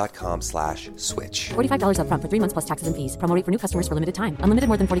mintmobile.com/switch. $45 up front for 3 months plus taxes and fees. Promo rate for new customers for limited time. Unlimited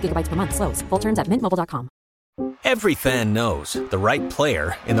more than 40 gigabytes per month. Slows full terms at mintmobile.com. Every fan knows the right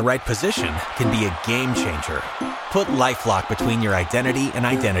player in the right position can be a game changer. Put LifeLock between your identity and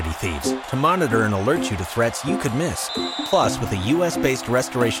identity thieves to monitor and alert you to threats you could miss. Plus, with a U.S.-based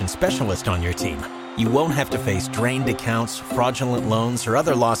restoration specialist on your team, you won't have to face drained accounts, fraudulent loans, or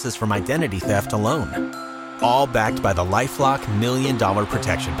other losses from identity theft alone. All backed by the LifeLock $1 Million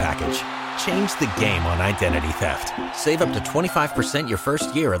Protection Package. Change the game on identity theft. Save up to 25% your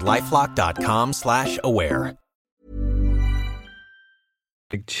first year at LifeLock.com/aware.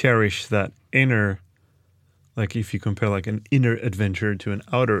 Like cherish that inner, like if you compare like an inner adventure to an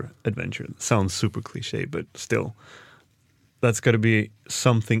outer adventure. It sounds super cliche, but still, that's got to be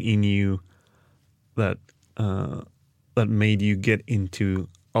something in you that made you get into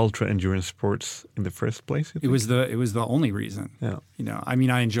ultra endurance sports in the first place. It was the only reason. Yeah. I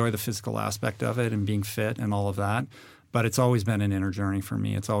enjoy the physical aspect of it and being fit and all of that, but it's always been an inner journey for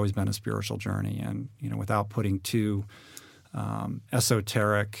me. It's always been a spiritual journey, and without putting too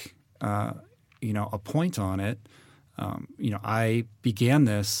esoteric, a point on it. I began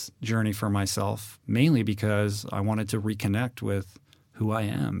this journey for myself mainly because I wanted to reconnect with who I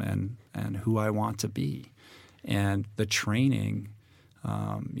am and who I want to be, and the training.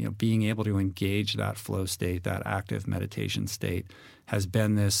 Being able to engage that flow state, that active meditation state, has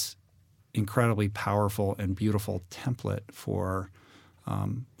been this incredibly powerful and beautiful template for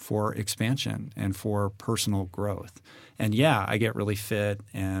expansion and for personal growth. And yeah, I get really fit,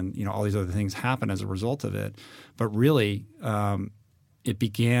 and all these other things happen as a result of it. But really, it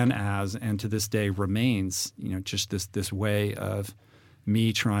began as, and to this day remains, just this way of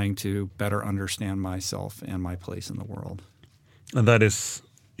me trying to better understand myself and my place in the world. And that is,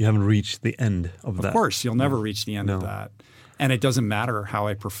 you haven't reached the end of that. Of course, you'll never reach the end of that. And it doesn't matter how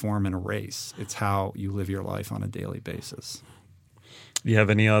I perform in a race. It's how you live your life on a daily basis. Do you have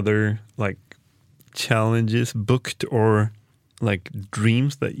any other like challenges booked or like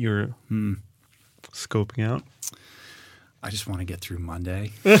dreams that you're scoping out? I just want to get through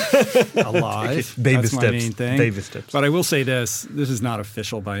Monday alive. Baby That's steps. my main thing. Baby steps. But I will say this is not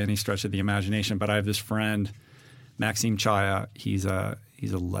official by any stretch of the imagination, but I have this friend, Maxime Chaya. He's a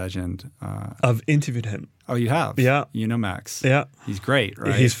legend. I've interviewed him. Oh, you have? Yeah. You know Max. Yeah. He's great,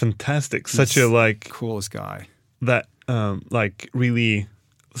 right? He's fantastic. He's Such a like coolest guy. that like really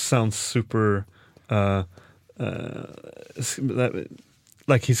sounds super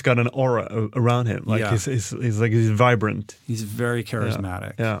like he's got an aura around him. Like Yeah. he's vibrant. He's very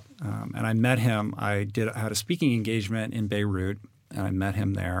charismatic. Yeah. And I met him. I had a speaking engagement in Beirut, and I met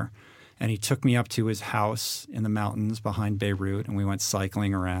him there. And he took me up to his house in the mountains behind Beirut, and we went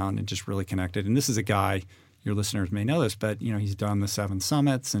cycling around and just really connected. And this is a guy, your listeners may know this, but he's done the 7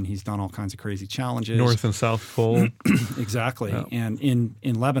 summits and he's done all kinds of crazy challenges. North and South Pole. Exactly. Yeah. And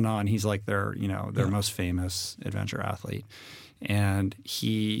in Lebanon, he's like their most famous adventure athlete. And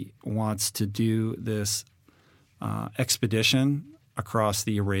he wants to do this expedition across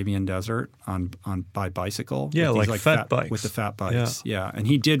the Arabian desert by bicycle. Yeah, with these, like fat bikes. With the fat bikes, yeah. And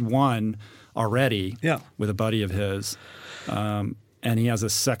he did one already with a buddy of his. And he has a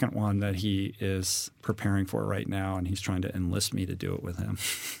second one that he is preparing for right now, and he's trying to enlist me to do it with him.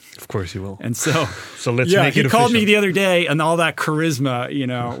 Of course you will. And so let's make it he called official. me the other day, and all that charisma,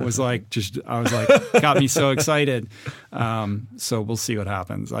 was like got me so excited. So we'll see what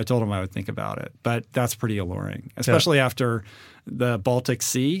happens. I told him I would think about it, but that's pretty alluring, especially after the Baltic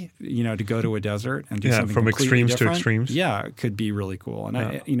Sea. To go to a desert and do something from completely extremes different. to extremes. Yeah, it could be really cool. And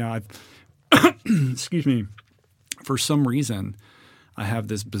I've excuse me, for some reason, I have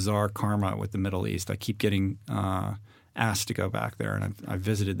this bizarre karma with the Middle East. I keep getting asked to go back there, and I've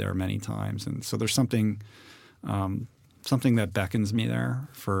visited there many times. And so there's something that beckons me there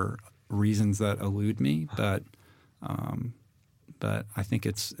for reasons that elude me. But I think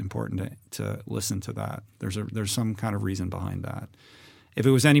it's important to listen to that. There's some kind of reason behind that. If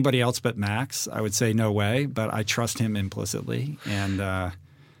it was anybody else but Max, I would say no way. But I trust him implicitly, and I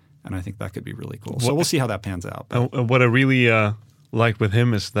think that could be really cool. So we'll see how that pans out. And what I really like with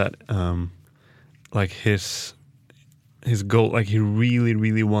him is that like his goal, like he really,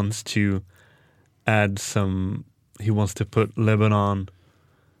 really wants to he wants to put Lebanon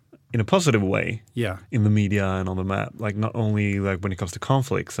in a positive way in the media and on the map. Like not only like when it comes to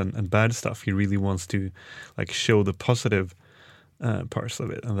conflicts and bad stuff, he really wants to like show the positive parts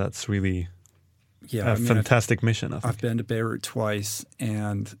of it. And that's really a fantastic mission, I think. I've been to Beirut twice,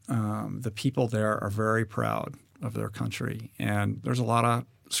 and the people there are very proud of their country. And there's a lot of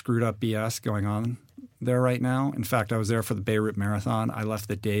screwed up BS going on there right now. In fact, I was there for the Beirut Marathon. I left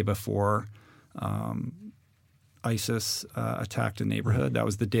the day before ISIS attacked a neighborhood. That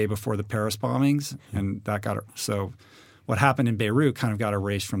was the day before the Paris bombings, and that got so. What happened in Beirut kind of got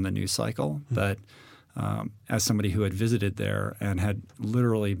erased from the news cycle. But as somebody who had visited there and had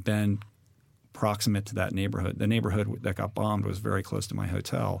literally been proximate to that neighborhood, the neighborhood that got bombed was very close to my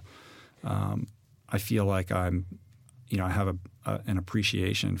hotel. I feel like I have an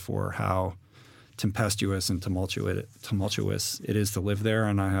appreciation for how tempestuous and tumultuous it is to live there,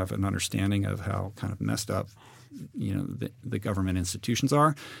 and I have an understanding of how kind of messed up, the government institutions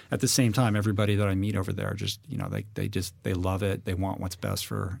are. At the same time, everybody that I meet over there just, they love it. They want what's best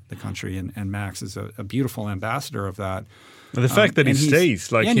for the country, and Max is a beautiful ambassador of that. And the fact that he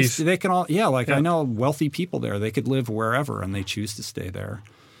stays, like they can all, I know wealthy people there. They could live wherever, and they choose to stay there.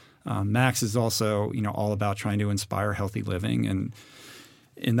 Max is also, all about trying to inspire healthy living and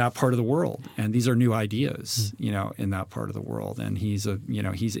in that part of the world. And these are new ideas, in that part of the world. And he's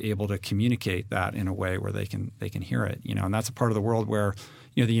able to communicate that in a way where they can hear it, and that's a part of the world where,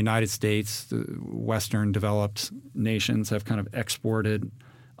 the United States, the Western developed nations have kind of exported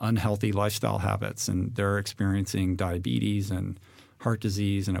unhealthy lifestyle habits, and they're experiencing diabetes and heart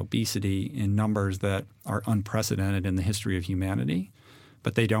disease and obesity in numbers that are unprecedented in the history of humanity.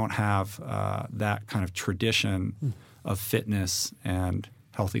 But they don't have that kind of tradition of fitness and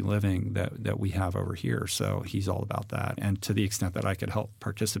healthy living that we have over here. So he's all about that. And to the extent that I could help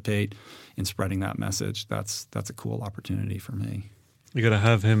participate in spreading that message, that's a cool opportunity for me. You got to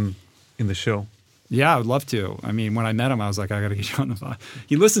have him in the show. Yeah, I would love to. I mean, when I met him, I was like, I got to get you on the podcast.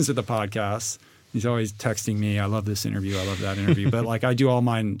 He listens to the podcast. He's always texting me, I love this interview, I love that interview. But like I do all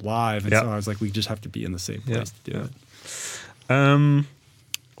mine live. And so I was like, we just have to be in the same place to do it.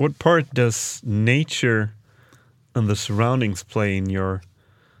 What part does nature and the surroundings play in your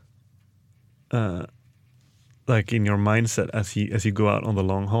in your mindset as you go out on the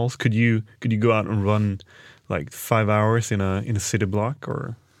long hauls? Could you go out and run like 5 hours in a city block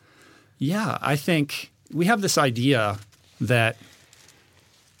or? Yeah, I think we have this idea that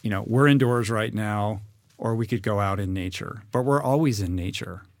we're indoors right now. or we could go out in nature. But we're always in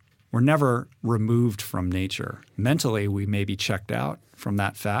nature. We're never removed from nature. Mentally, we may be checked out from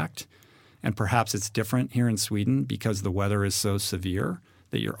that fact, and perhaps it's different here in Sweden because the weather is so severe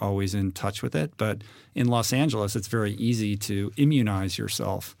that you're always in touch with it. But in Los Angeles, it's very easy to immunize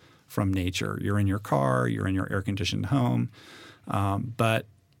yourself from nature. You're in your car, you're in your air-conditioned home, but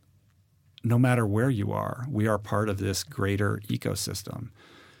no matter where you are, we are part of this greater ecosystem.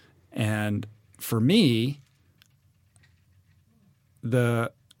 And for me,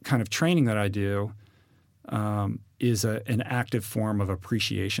 the kind of training that I do is an active form of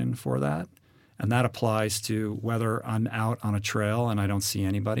appreciation for that. And that applies to whether I'm out on a trail and I don't see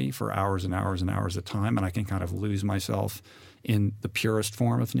anybody for hours and hours and hours at a time, and I can kind of lose myself in the purest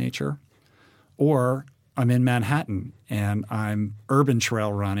form of nature, or I'm in Manhattan and I'm urban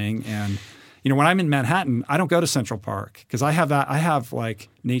trail running. And when I'm in Manhattan, I don't go to Central Park because I have like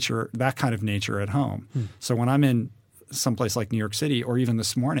nature, that kind of nature at home. So when I'm in someplace like New York City, or even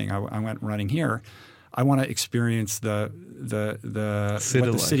this morning, I went running here, I want to experience the what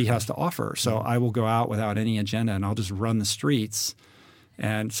the city has to offer. So I will go out without any agenda and I'll just run the streets.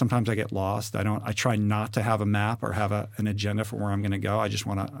 And sometimes I get lost. I try not to have a map or have an agenda for where I'm going to go. I just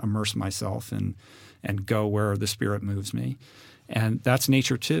want to immerse myself and go where the spirit moves me. And that's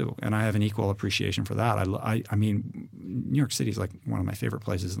nature too. And I have an equal appreciation for that. I mean, New York City is like one of my favorite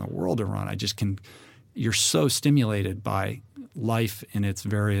places in the world to run. You're so stimulated by life in its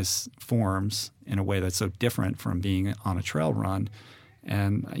various forms in a way that's so different from being on a trail run.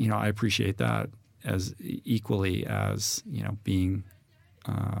 And, I appreciate that as equally as, being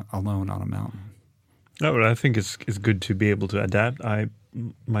alone on a mountain. No, but I think it's good to be able to adapt. I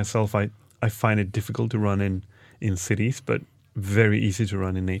find it difficult to run in cities, but very easy to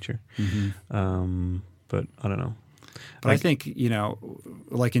run in nature. Mm-hmm. But I don't know. But I think,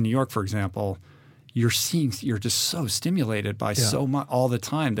 like in New York, for example, you're just so stimulated by so much all the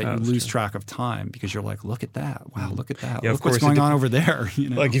time that you lose track of time because you're like, look at that. Wow, look at that. Yeah, look what's going on over there.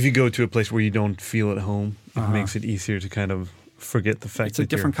 Like if you go to a place where you don't feel at home, it makes it easier to kind of forget the fact it's a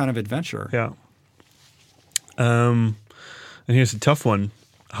different kind of adventure. Yeah. And here's a tough one.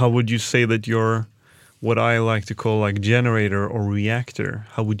 How would you say that you're what I like to call like generator or reactor?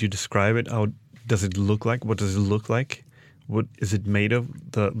 How would you describe it? How does it look like? What does it look like? What is it made of?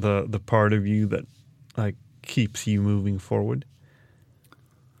 The part of you that like keeps you moving forward?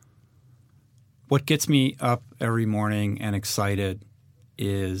 What gets me up every morning and excited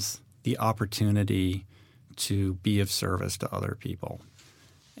is the opportunity to be of service to other people.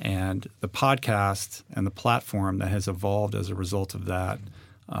 And the podcast and the platform that has evolved as a result of that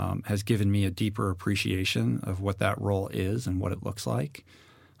has given me a deeper appreciation of what that role is and what it looks like.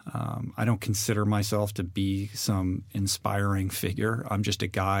 I don't consider myself to be some inspiring figure. I'm just a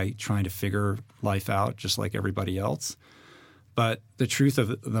guy trying to figure life out just like everybody else. But the truth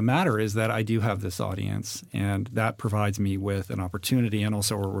of the matter is that I do have this audience, and that provides me with an opportunity and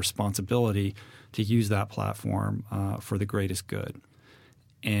also a responsibility to use that platform for the greatest good.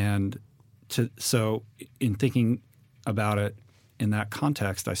 And so in thinking about it in that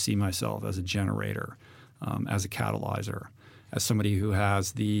context, I see myself as a generator, as a catalyzer, as somebody who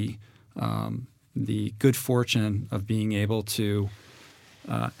has the good fortune of being able to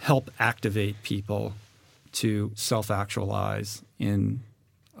help activate people to self-actualize in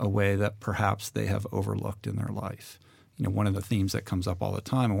a way that perhaps they have overlooked in their life. One of the themes that comes up all the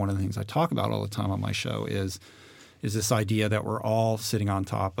time, and one of the things I talk about all the time on my show is this idea that we're all sitting on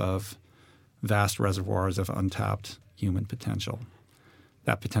top of vast reservoirs of untapped human potential.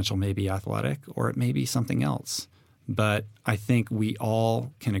 That potential may be athletic or it may be something else. But I think we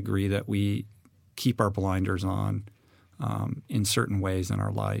all can agree that we keep our blinders on in certain ways in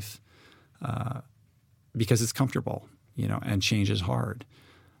our life because it's comfortable, and change is hard.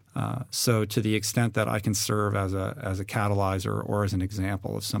 So to the extent that I can serve as a catalyzer or as an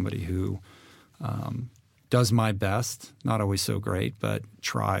example of somebody who does my best, not always so great, but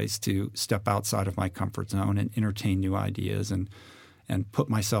tries to step outside of my comfort zone and entertain new ideas and put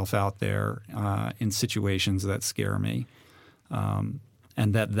myself out there in situations that scare me, and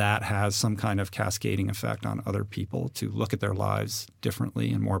that has some kind of cascading effect on other people to look at their lives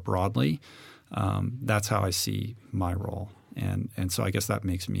differently and more broadly. That's how I see my role. And so I guess that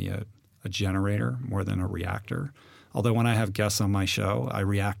makes me a generator more than a reactor. Although when I have guests on my show, I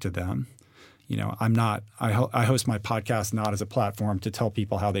react to them. I host my podcast not as a platform to tell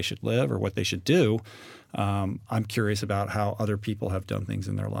people how they should live or what they should do. I'm curious about how other people have done things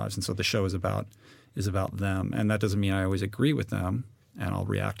in their lives. And so the show is about them. And that doesn't mean I always agree with them, and I'll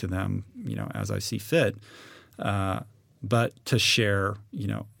react to them, as I see fit. but to share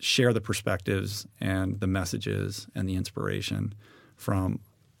the perspectives and the messages and the inspiration from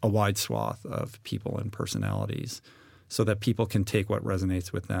a wide swath of people and personalities, so that people can take what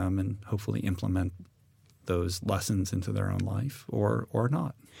resonates with them and hopefully implement those lessons into their own life or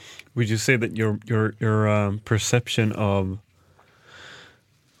not. Would you say that your perception of,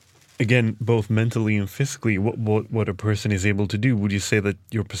 again, both mentally and physically, what a person is able to do, would you say that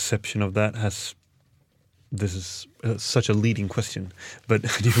your perception of that has, this is such a leading question, but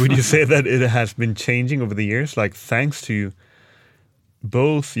would you say that it has been changing over the years, like thanks to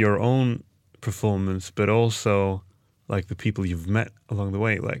both your own performance, but also like the people you've met along the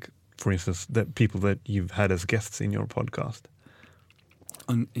way, like for instance, the people that you've had as guests in your podcast?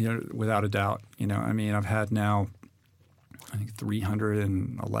 Without a doubt. I've had now, I think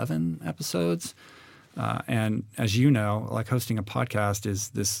 311 episodes. And as you know, like hosting a podcast is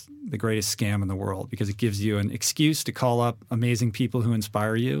the greatest scam in the world, because it gives you an excuse to call up amazing people who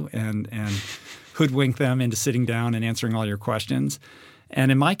inspire you and hoodwink them into sitting down and answering all your questions. And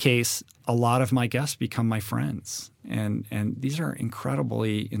in my case, a lot of my guests become my friends. And these are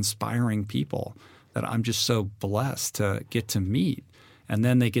incredibly inspiring people that I'm just so blessed to get to meet. And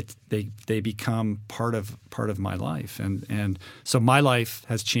then they become part of my life. And so my life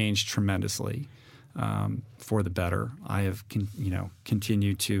has changed tremendously for the better. I have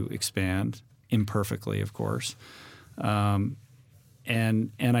continued to expand, imperfectly, of course. And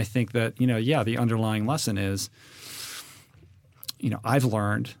I think that, the underlying lesson is, I've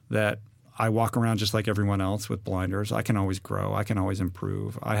learned that I walk around just like everyone else with blinders. I can always grow. I can always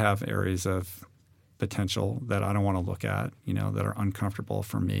improve. I have areas of potential that I don't want to look at, that are uncomfortable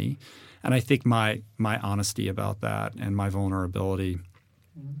for me. And I think my honesty about that and my vulnerability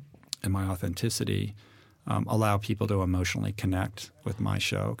and my authenticity allow people to emotionally connect with my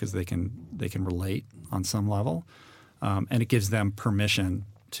show, because they can relate on some level. And it gives them permission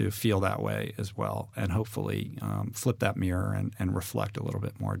to feel that way as well, and hopefully flip that mirror and reflect a little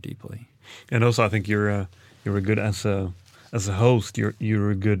bit more deeply. And also, I think you're a good as a host.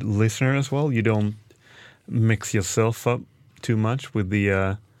 You're a good listener as well. You don't mix yourself up too much with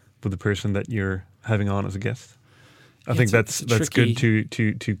the person that you're having on as a guest. I think that's good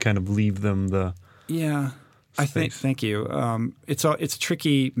to kind of leave them the space. Thank you. It's a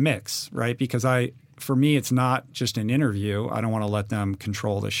tricky mix, right? Because for me, it's not just an interview. I don't want to let them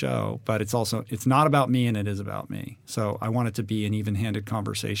control the show, but it's not about me and it is about me. So I want it to be an even-handed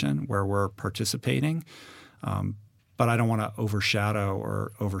conversation where we're participating, but I don't want to overshadow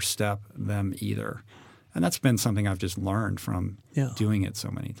or overstep them either. And that's been something I've just learned from doing it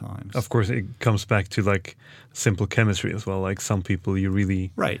so many times. Of course, it comes back to like simple chemistry as well. Like some people you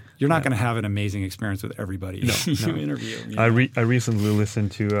really... Right. You're not going to have an amazing experience with everybody you interview. I recently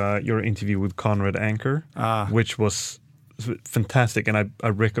listened to your interview with Conrad Anker, which was fantastic. And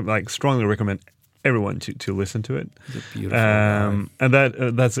I strongly recommend everyone to listen to it. It's a beautiful guy. And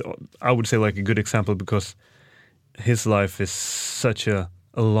that's, I would say, like a good example, because his life is such a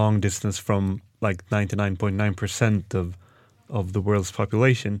long distance from like 99.9% of the world's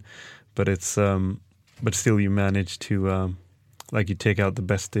population, but it's but still you manage to you take out the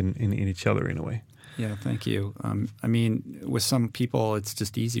best in each other in a way. Yeah, thank you. With some people it's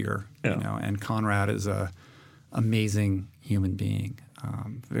just easier, and Conrad is a amazing human being,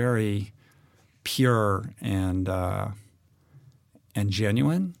 very pure and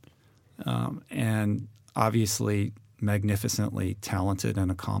genuine, and obviously magnificently talented and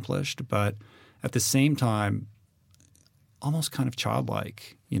accomplished, but at the same time, almost kind of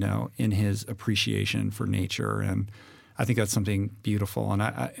childlike, in his appreciation for nature. And I think that's something beautiful. And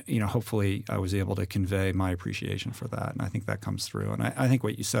I hopefully I was able to convey my appreciation for that. And I think that comes through. And I think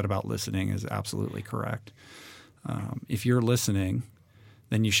what you said about listening is absolutely correct. If you're listening,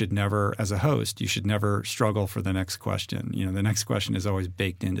 then you should never, as a host, you should never struggle for the next question. The next question is always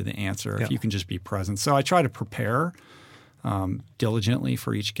baked into the answer if you can just be present. So I try to prepare diligently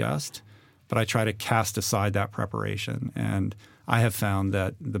for each guest, but I try to cast aside that preparation. And I have found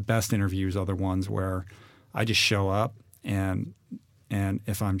that the best interviews are the ones where I just show up, and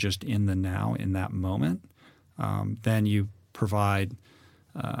if I'm just in the now, in that moment, then you provide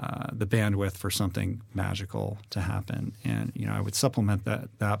the bandwidth for something magical to happen. And I would supplement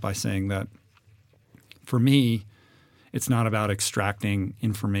that by saying that for me, it's not about extracting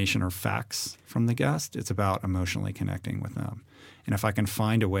information or facts from the guest. It's about emotionally connecting with them. And if I can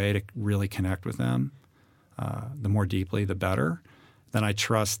find a way to really connect with them, the more deeply, the better, then I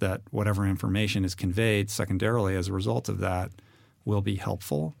trust that whatever information is conveyed secondarily as a result of that will be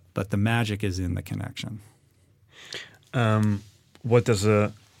helpful. But the magic is in the connection. What does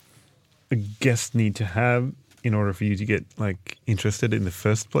a guest need to have in order for you to get like interested in the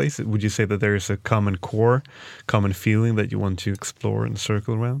first place? Would you say that there is a common core, common feeling that you want to explore and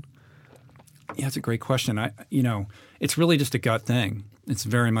circle around? Yeah, it's a great question. It's really just a gut thing. It's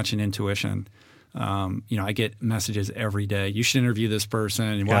very much an intuition. I get messages every day. You should interview this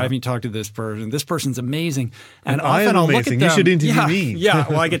person. Why haven't you talked to this person? This person's amazing. And often I'll look at them. You should interview me. Yeah,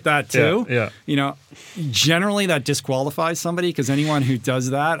 well, I get that too. Yeah. Generally that disqualifies somebody because anyone who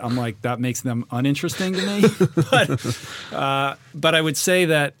does that, I'm like, that makes them uninteresting to me. But I would say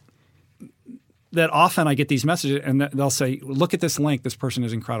that often I get these messages and they'll say, look at this link. This person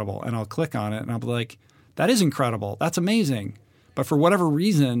is incredible. And I'll click on it and I'll be like, that is incredible. That's amazing. But for whatever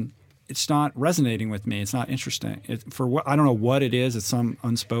reason, it's not resonating with me. It's not interesting. I don't know what it is. It's some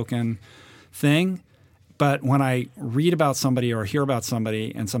unspoken thing. But when I read about somebody or hear about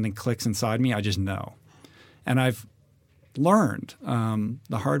somebody and something clicks inside me, I just know. And I've learned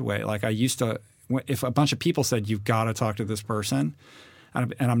the hard way. Like I used to, if a bunch of people said, you've got to talk to this person,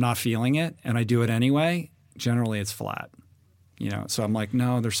 and I'm not feeling it, and I do it anyway, generally it's flat. So I'm like,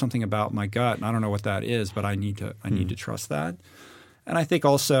 no, there's something about my gut, and I don't know what that is, but I need to trust that. And I think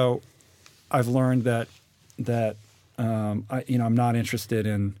also I've learned that I'm not interested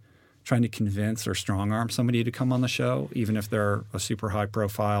in trying to convince or strong arm somebody to come on the show, even if they're a super high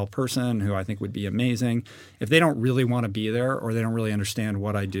profile person who I think would be amazing. If they don't really want to be there or they don't really understand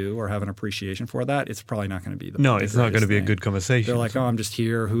what I do or have an appreciation for that, it's probably not going to be the it's not going to be a good conversation. They're like, oh, I'm just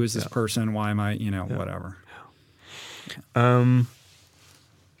here. Who is this person? Why am I, whatever.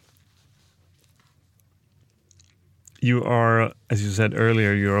 You are, as you said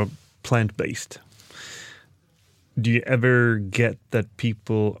earlier, you're plant-based. Do you ever get that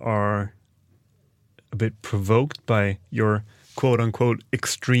people are a bit provoked by your quote-unquote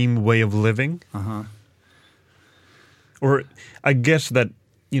extreme way of living? Uh-huh. Or I guess that,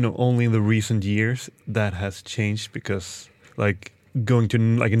 only in the recent years that has changed because like going to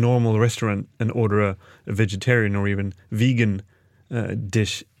like a normal restaurant and order a vegetarian or even vegan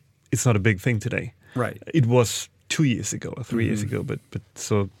dish, it's not a big thing today. Right. It was 2 years ago or 3 years ago, but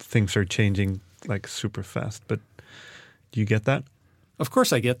so things are changing like super fast. But do you get that? Of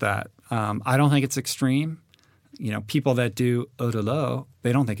course I get that. I don't think it's extreme. People that do ÖTILLÖ,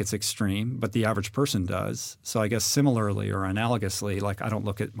 they don't think it's extreme, but the average person does. So I guess similarly or analogously, like I don't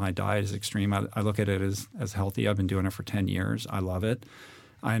look at my diet as extreme. I look at it as healthy. I've been doing it for 10 years. I love it.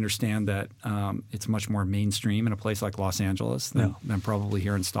 I understand that it's much more mainstream in a place like Los Angeles than probably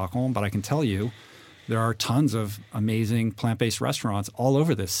here in Stockholm. But I can tell you there are tons of amazing plant-based restaurants all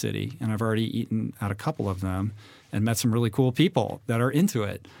over this city, and I've already eaten at a couple of them and met some really cool people that are into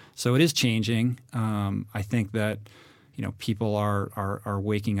it. So it is changing. I think that people are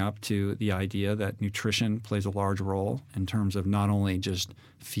waking up to the idea that nutrition plays a large role in terms of not only just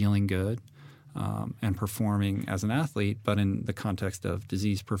feeling good and performing as an athlete, but in the context of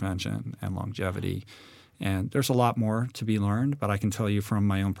disease prevention and longevity. And there's a lot more to be learned, but I can tell you from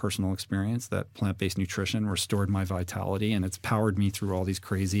my own personal experience that plant-based nutrition restored my vitality, and it's powered me through all these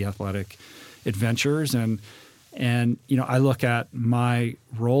crazy athletic adventures. And I look at my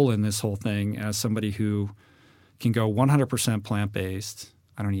role in this whole thing as somebody who can go 100% plant-based.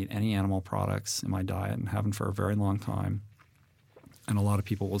 I don't eat any animal products in my diet and haven't for a very long time. And a lot of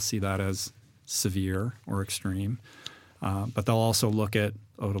people will see that as severe or extreme. But they'll also look at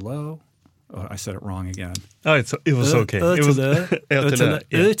ÖTILLÖ. Oh, I said it wrong again. Oh, it was okay. ÖTILLÖ,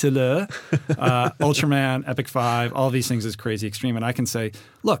 Ultraman, Epic 5, all these things is crazy extreme. And I can say,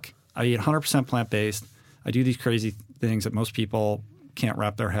 look, I eat 100% plant-based. I do these crazy things that most people can't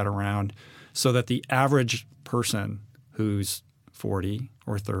wrap their head around so that the average person who's 40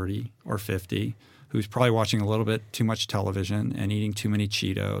 or 30 or 50, who's probably watching a little bit too much television and eating too many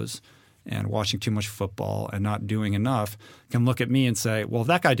Cheetos and watching too much football and not doing enough can look at me and say, well, if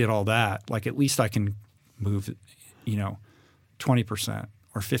that guy did all that, like at least I can move, 20%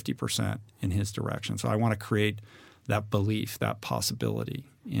 or 50% in his direction. So I want to create that belief, that possibility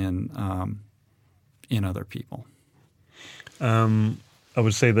in other people. I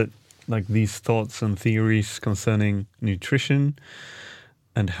would say that like these thoughts and theories concerning nutrition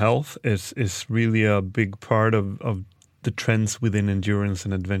and health is really a big part of the trends within endurance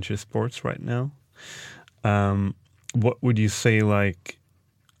and adventure sports right now. What would you say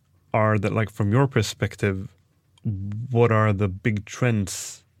are that like from your perspective, what are the big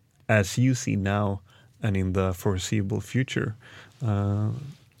trends as you see now and in the foreseeable future?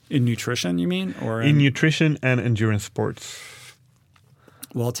 In nutrition, you mean? Or in nutrition and endurance sports?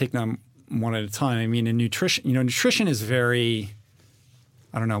 Well, I'll take them one at a time. I mean, in nutrition, nutrition is very,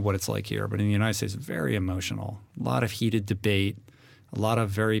 I don't know what it's like here, but in the United States, very emotional. A lot of heated debate. a lot of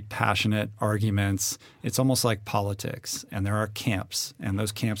very passionate arguments. It's almost like politics, and there are camps, and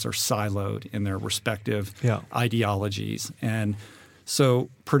those camps are siloed in their respective ideologies. And so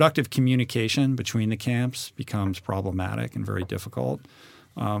productive communication between the camps becomes problematic and very difficult,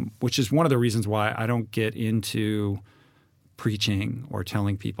 which is one of the reasons why I don't get into preaching or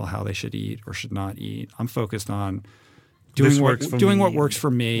telling people how they should eat or should not eat. I'm focused on doing what works for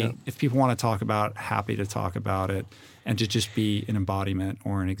me. Yeah. If people want to talk about it, happy to talk about it, and to just be an embodiment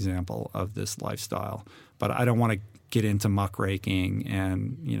or an example of this lifestyle. But I don't want to get into muckraking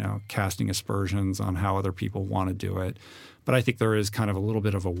and, casting aspersions on how other people want to do it. But I think there is kind of a little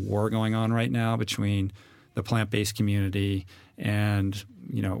bit of a war going on right now between the plant-based community and,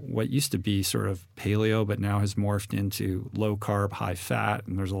 what used to be sort of paleo, but now has morphed into low carb, high fat.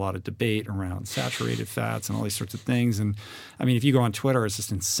 And there's a lot of debate around saturated fats and all these sorts of things. And I mean, if you go on Twitter, it's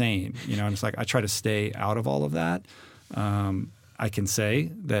just insane, and it's like I try to stay out of all of that. I can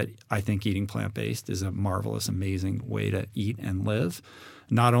say that I think eating plant-based is a marvelous, amazing way to eat and live.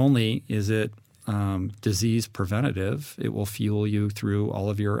 Not only is it disease preventative, it will fuel you through all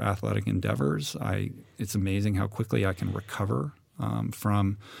of your athletic endeavors. It's amazing how quickly I can recover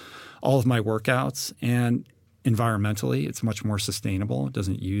from all of my workouts. And environmentally, it's much more sustainable. It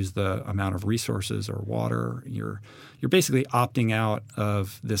doesn't use the amount of resources or water. You're basically opting out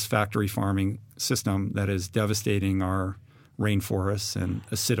of this factory farming system that is devastating our rainforests and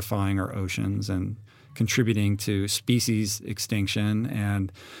acidifying our oceans and contributing to species extinction.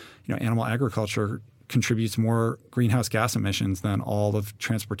 And animal agriculture contributes more greenhouse gas emissions than all of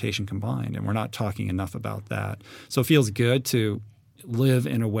transportation combined, and we're not talking enough about that. So it feels good to live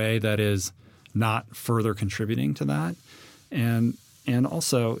in a way that is not further contributing to that, and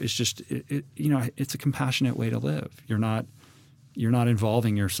also it's just it's a compassionate way to live. You're not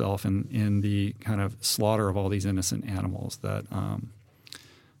involving yourself in the kind of slaughter of all these innocent animals that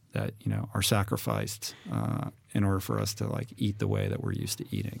are sacrificed in order for us to eat the way that we're used to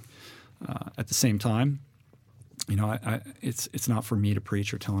eating. At the same time, it's not for me to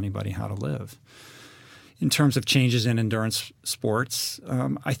preach or tell anybody how to live. In terms of changes in endurance sports,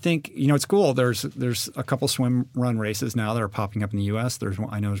 I think it's cool. There's a couple swim run races now that are popping up in the U.S.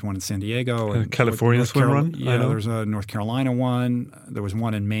 I know there's one in San Diego and California swim run. Yeah, there's a North Carolina one. There was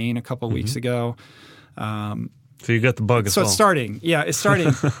one in Maine a couple weeks ago. So you got the bug as well. So it's starting. Yeah, it's starting.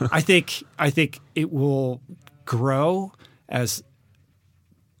 I think it will grow as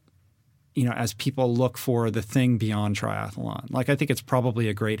people look for the thing beyond triathlon. I think it's probably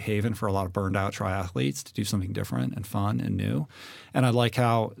a great haven for a lot of burned out triathletes to do something different and fun and new. And I like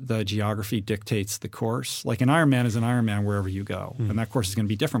how the geography dictates the course. An Ironman is an Ironman wherever you go. And that course is going to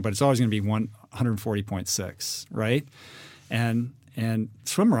be different, but it's always going to be 140.6, right? And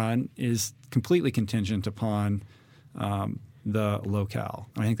swim run is completely contingent upon the locale.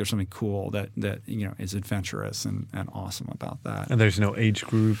 I think there's something cool that is adventurous and awesome about that. And there's no age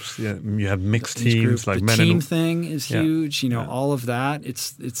groups. Yeah, you have mixed teams the men team and thing is huge. All of that.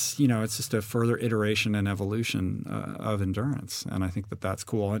 It's just a further iteration and evolution of endurance, and I think that's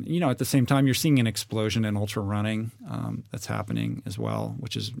cool. And at the same time, you're seeing an explosion in ultra running that's happening as well,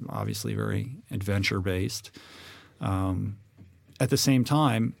 which is obviously very adventure based. At the same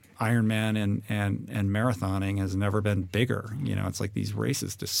time, Ironman and marathoning has never been bigger. It's like these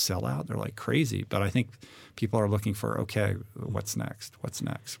races just sell out. They're like crazy. But I think people are looking for, okay, what's next? What's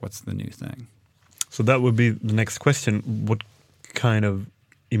next? What's the new thing? So that would be the next question. What kind of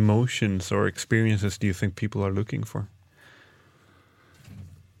emotions or experiences do you think people are looking for?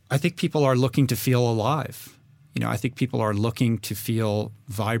 I think people are looking to feel alive. I think people are looking to feel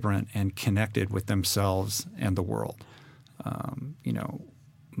vibrant and connected with themselves and the world.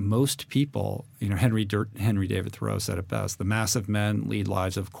 Most people, Henry David Thoreau said it best, the mass of men lead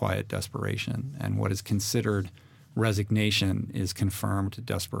lives of quiet desperation, and what is considered resignation is confirmed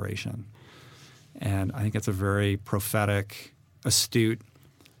desperation. And I think it's a very prophetic, astute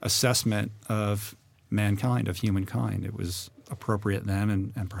assessment of mankind, of humankind. It was appropriate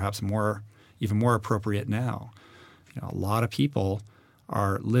then and perhaps even more appropriate now. A lot of people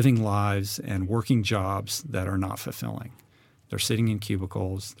are living lives and working jobs that are not fulfilling. They're sitting in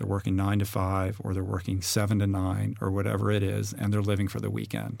cubicles, they're working 9 to 5, or they're working 7 to 9, or whatever it is, and they're living for the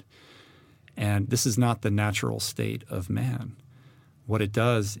weekend. And this is not the natural state of man. What it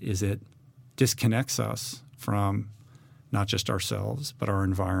does is it disconnects us from not just ourselves, but our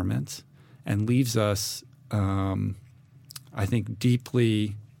environment, and leaves us, I think,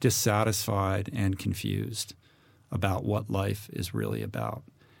 deeply dissatisfied and confused about what life is really about.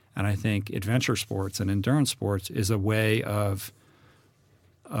 And I think adventure sports and endurance sports is a way of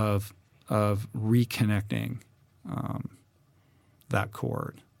reconnecting that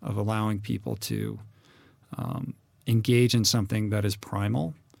chord of allowing people to engage in something that is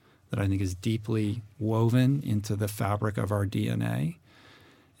primal, that I think is deeply woven into the fabric of our DNA.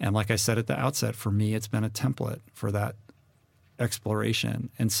 And like I said at the outset, for me, it's been a template for that exploration.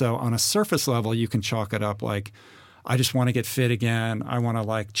 And so on a surface level, you can chalk it up like, I just want to get fit again. I want to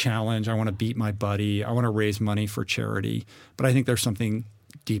like challenge. I want to beat my buddy. I want to raise money for charity. But I think there's something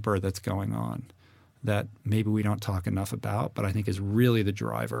deeper that's going on that maybe we don't talk enough about, but I think is really the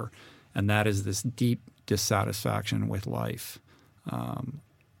driver. And that is this deep dissatisfaction with life,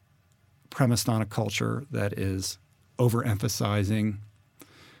 premised on a culture that is overemphasizing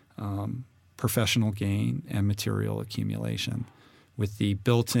professional gain and material accumulation with the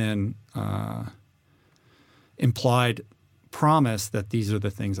built-in implied promise that these are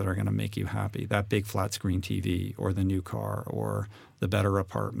the things that are going to make you happy, that big flat screen TV or the new car or the better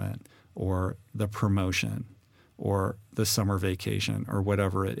apartment or the promotion or the summer vacation or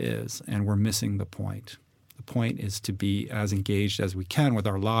whatever it is. And we're missing the point. The point is to be as engaged as we can with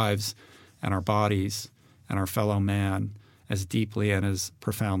our lives and our bodies and our fellow man as deeply and as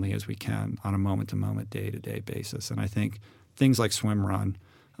profoundly as we can on a moment-to-moment, day-to-day basis. And I think things like Swimrun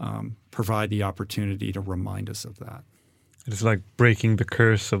provide the opportunity to remind us of that. It's like breaking the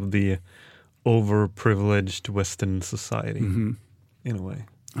curse of the overprivileged Western society, in a way.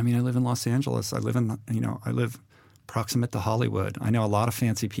 I mean, I live in Los Angeles. I live proximate to Hollywood. I know a lot of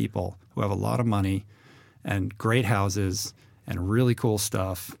fancy people who have a lot of money and great houses and really cool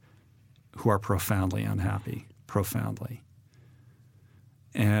stuff who are profoundly unhappy, profoundly.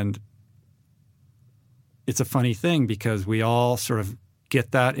 And it's a funny thing because we all sort of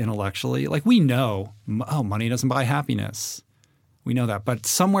get that intellectually. Like we know, oh, money doesn't buy happiness. We know that. But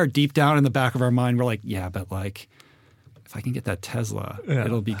somewhere deep down in the back of our mind, we're like, yeah, but like if I can get that Tesla,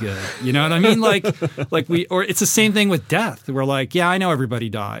 it'll be good. You know what I mean? Or it's the same thing with death. We're like, yeah, I know everybody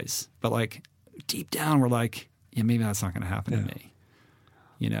dies. But like deep down, we're like, yeah, maybe that's not going to happen to me.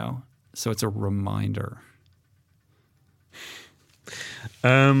 You know? So it's a reminder.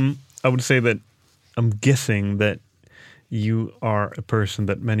 I would say that I'm guessing that you are a person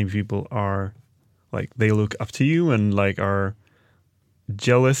that many people are like, they look up to you and like are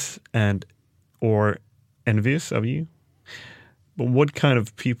jealous and or envious of you. But what kind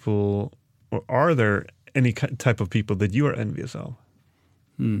of people, or are there any type of people that you are envious of?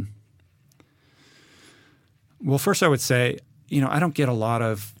 Well, first I would say, I don't get a lot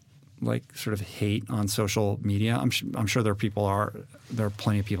of like sort of hate on social media. I'm sure there are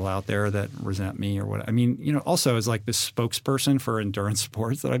plenty of people out there that resent me or what. I mean, also as like this spokesperson for endurance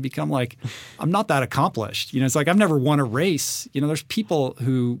sports that I've become like, I'm not that accomplished. It's like I've never won a race. There's people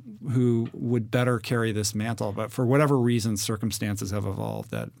who would better carry this mantle, but for whatever reason, circumstances have evolved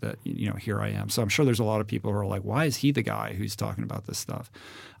that here I am. So I'm sure there's a lot of people who are like, why is he the guy who's talking about this stuff?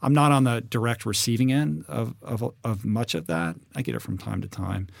 I'm not on the direct receiving end of much of that. I get it from time to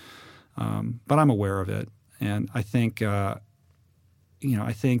time. But I'm aware of it, and I think I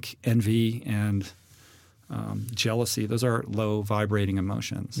think envy and jealousy; those are low vibrating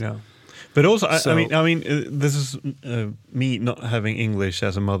emotions. Yeah, but also, I mean, this is me not having English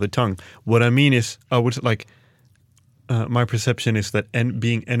as a mother tongue. What I mean is, I would like my perception is that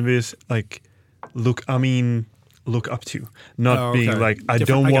being envious, like look up to, not being like I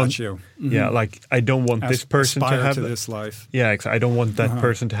don't want you. Mm-hmm. Yeah, like I don't want this person to have this life. Yeah, exactly. I don't want that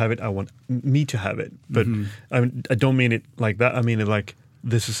person to have it. I want me to have it. But I don't mean it like that. I mean it like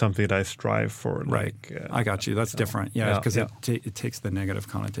this is something that I strive for. Right. Like, I got you. That's different. Yeah, because it takes the negative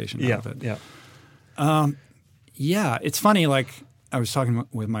connotation out of it. Yeah. Yeah. It's funny. Like I was talking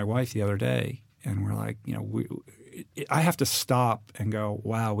with my wife the other day, and we're like, I have to stop and go,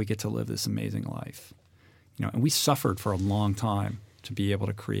 wow, we get to live this amazing life. And we suffered for a long time to be able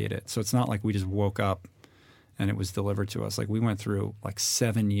to create it. So it's not like we just woke up and it was delivered to us. Like we went through like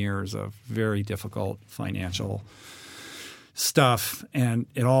 7 years of very difficult financial stuff, and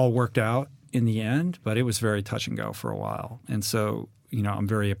it all worked out in the end, but it was very touch and go for a while. And so, I'm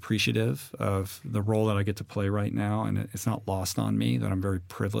very appreciative of the role that I get to play right now, and it's not lost on me that I'm very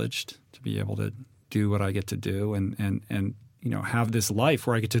privileged to be able to do what I get to do and have this life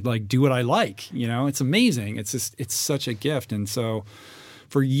where I get to like do what I like. It's amazing. It's such a gift. And so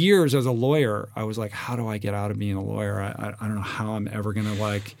for years as a lawyer, I was like, how do I get out of being a lawyer? I don't know how I'm ever going to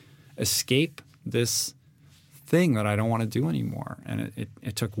like escape this thing that I don't want to do anymore. And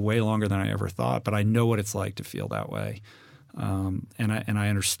it took way longer than I ever thought, but I know what it's like to feel that way. And I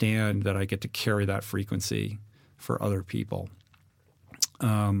understand that I get to carry that frequency for other people.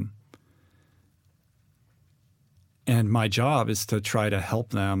 And my job is to try to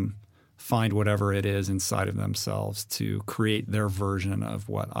help them find whatever it is inside of themselves to create their version of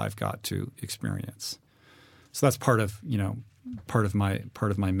what I've got to experience. So that's part of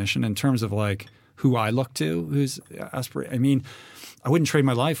my mission in terms of like who I look to, who's I mean, I wouldn't trade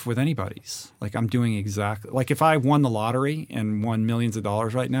my life with anybody's. Like I'm doing exactly like if I won the lottery and won millions of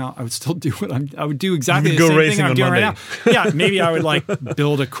dollars right now, I would still do I would do exactly the same thing I'm doing right now. Yeah, maybe I would like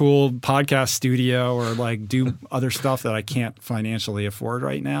build a cool podcast studio or like do other stuff that I can't financially afford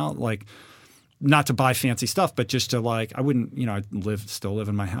right now. Like not to buy fancy stuff, but just to like I wouldn't, I'd still live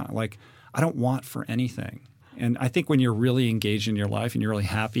in my house. Like I don't want for anything. And I think when you're really engaged in your life and you're really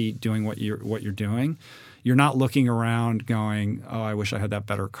happy doing what you're doing, you're not looking around going, oh, I wish I had that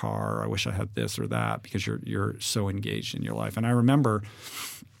better car, or I wish I had this or that, because you're so engaged in your life. And I remember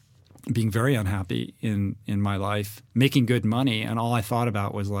being very unhappy in my life, making good money, and all I thought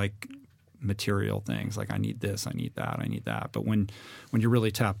about was like material things, like I need this, I need that, I need that. But when you're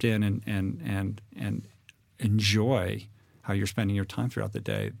really tapped in and enjoy how you're spending your time throughout the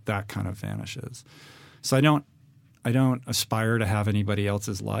day, that kind of vanishes. So I don't aspire to have anybody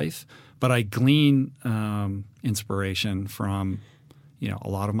else's life, but I glean inspiration from, a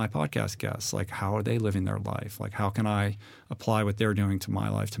lot of my podcast guests. Like, how are they living their life? Like, how can I apply what they're doing to my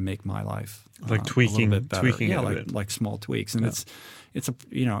life to make my life like tweaking a little bit better? Tweaking, yeah, like small tweaks, and it's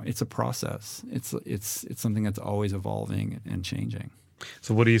a process. It's something that's always evolving and changing.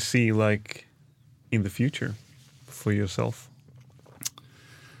 So, what do you see like in the future for yourself?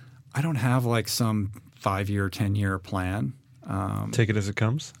 I don't have like some 5-year, 10-year plan. Take it as it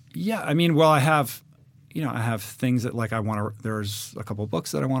comes. Yeah, I mean, well, I have things that like there's a couple of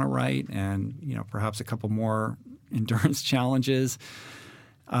books that I want to write, and perhaps a couple more endurance challenges.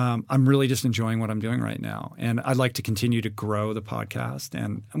 I'm really just enjoying what I'm doing right now, and I'd like to continue to grow the podcast.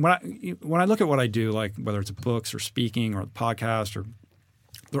 And when I look at what I do, like whether it's books or speaking or the podcast, or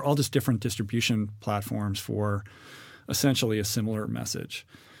they're all just different distribution platforms for essentially a similar message.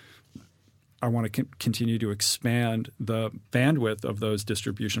 I want to continue to expand the bandwidth of those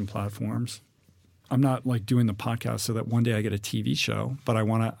distribution platforms. I'm not like doing the podcast so that one day I get a TV show, but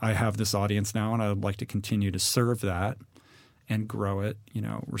I have this audience now, and I'd like to continue to serve that and grow it,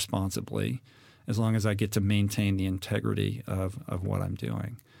 responsibly, as long as I get to maintain the integrity of what I'm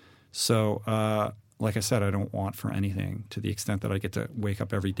doing. So, like I said, I don't want for anything. To the extent that I get to wake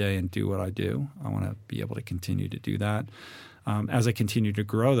up every day and do what I do, I want to be able to continue to do that. As I continue to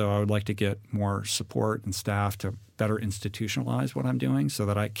grow, though, I would like to get more support and staff to better institutionalize what I'm doing so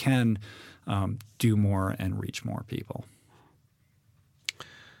that I can do more and reach more people.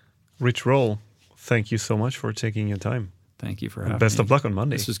 Rich Roll, thank you so much for taking your time. Thank you for having me. Best of luck on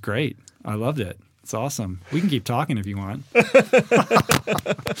Monday. This was great. I loved it. It's awesome. We can keep talking if you want.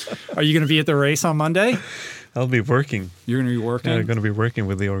 Are you going to be at the race on Monday? I'll be working. You're going to be working? Yeah, I'm going to be working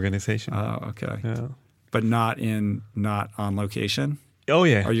with the organization. Oh, okay. Yeah. But not on location? Oh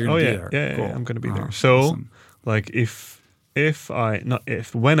yeah. Are you going to be there? Yeah, cool. Yeah, I'm going to be there. So, awesome. like,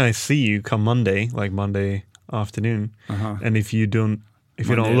 when I see you come Monday, like Monday afternoon, and if you don't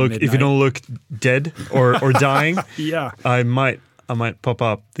look dead or dying, yeah, I might pop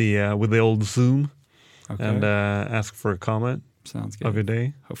up with the old Zoom, and ask for a comment. Sounds good. Of your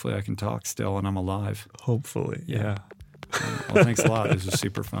day. Hopefully, I can talk still, and I'm alive. Hopefully, yeah. Well, thanks a lot. This was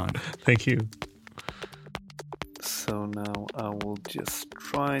super fun. Thank you. So now I will just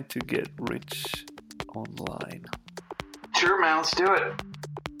try to get Rich online. Sure, man, let's do it.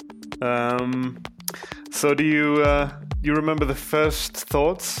 So do you remember the first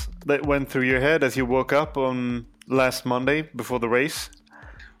thoughts that went through your head as you woke up on last Monday before the race?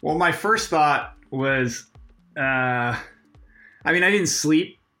 Well, my first thought was, I didn't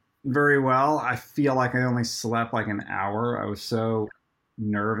sleep very well. I feel like I only slept like an hour. I was so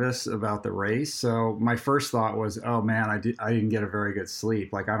nervous about the race. So my first thought was, oh man, I didn't get a very good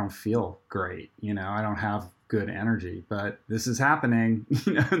sleep. Like I don't feel great. I don't have good energy, but this is happening.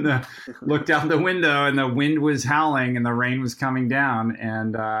 And looked out the window and the wind was howling and the rain was coming down,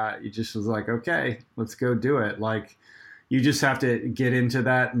 and it just was like, okay, let's go do it. Like you just have to get into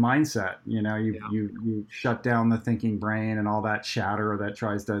that mindset. You shut down the thinking brain and all that chatter that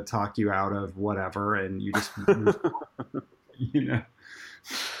tries to talk you out of whatever, and you just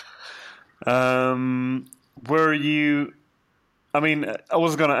Were you? I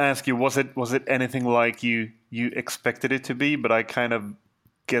was gonna ask you, was it anything like you expected it to be? But I kind of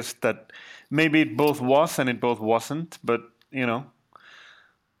guessed that maybe it both was and it both wasn't. But Yeah,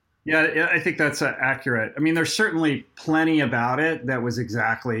 I think that's accurate. There's certainly plenty about it that was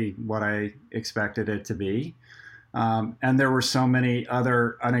exactly what I expected it to be. And there were so many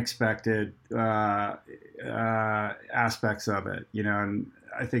other unexpected aspects of it, and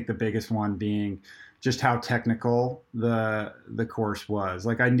I think the biggest one being just how technical the course was.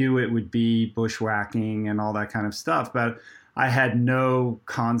 Like I knew it would be bushwhacking and all that kind of stuff, but I had no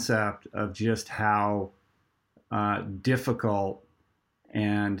concept of just how difficult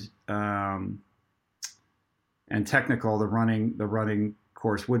and technical the running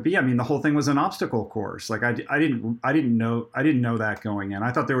course would be. I mean, the whole thing was an obstacle course. Like I didn't know that going in.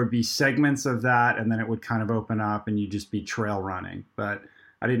 I thought there would be segments of that, and then it would kind of open up, and you'd just be trail running. But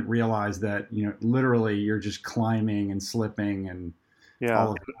I didn't realize that literally you're just climbing and slipping and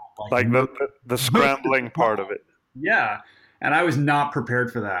all of that. Like the scrambling part of it. Yeah. And I was not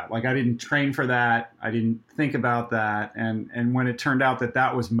prepared for that. Like I didn't train for that. I didn't think about that. And when it turned out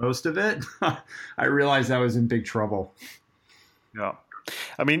that was most of it, I realized I was in big trouble. Yeah.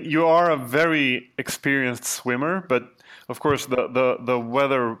 I mean, you are a very experienced swimmer, but of course the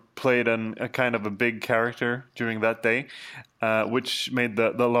weather played a kind of a big character during that day, which made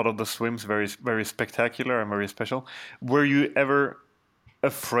a lot of the swims very, very spectacular and very special. Were you ever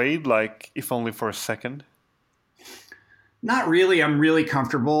afraid, like if only for a second? Not really. I'm really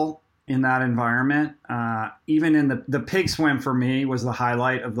comfortable in that environment. Even in the pig swim for me was the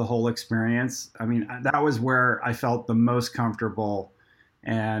highlight of the whole experience. I mean, that was where I felt the most comfortable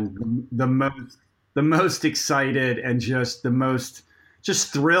and the most excited and just the most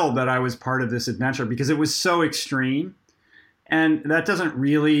thrilled that I was part of this adventure, because it was so extreme. And that doesn't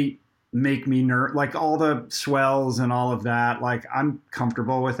really make me like all the swells and all of that. Like I'm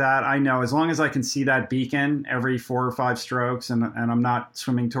comfortable with that. I know as long as I can see that beacon every 4 or 5 strokes and I'm not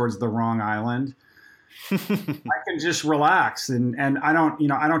swimming towards the wrong island, I can just relax and I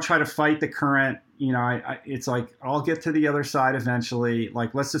don't try to fight the current. It's like I'll get to the other side eventually.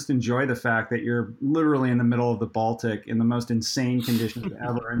 Like let's just enjoy the fact that you're literally in the middle of the Baltic in the most insane conditions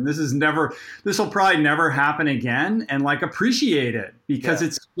ever, and this will probably never happen again. And like appreciate it because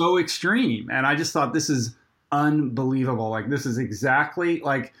it's so extreme. And I just thought this is unbelievable. Like this is exactly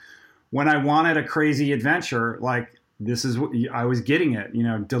like when I wanted a crazy adventure. Like this is what I was getting it,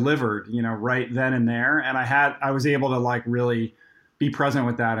 delivered, right then and there. And I was able to like really be present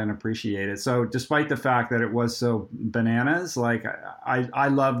with that and appreciate it. So despite the fact that it was so bananas, like I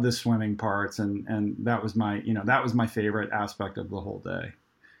loved the swimming parts and that was my favorite aspect of the whole day.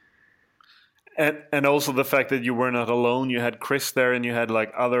 And also the fact that you were not alone. You had Chris there and you had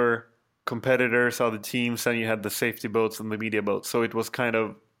like other competitors, other teams, and you had the safety boats and the media boats. So it was kind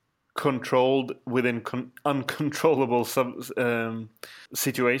of controlled within uncontrollable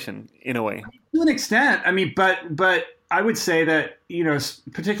situation in a way. To an extent. I mean, but I would say that,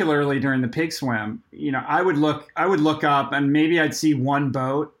 particularly during the pig swim, I would look up and maybe I'd see one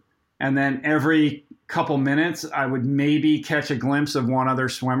boat, and then every couple minutes I would maybe catch a glimpse of one other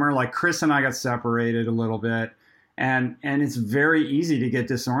swimmer. Like Chris and I got separated a little bit, and it's very easy to get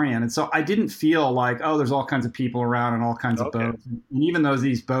disoriented. So I didn't feel like, oh, there's all kinds of people around and all kinds of boats. And even though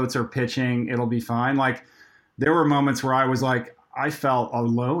these boats are pitching, it'll be fine. Like there were moments where I was like, I felt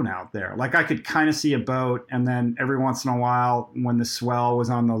alone out there. Like I could kind of see a boat, and then every once in a while when the swell was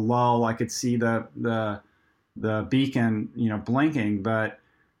on the lull, I could see the beacon, blinking. But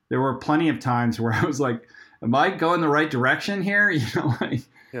there were plenty of times where I was like, am I going the right direction here?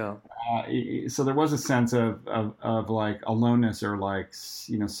 So there was a sense of like aloneness or like,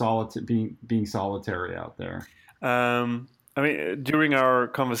 being solitary out there. I mean, during our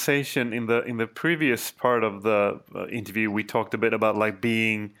conversation in the previous part of the interview, we talked a bit about like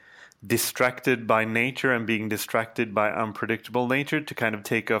being distracted by nature and being distracted by unpredictable nature to kind of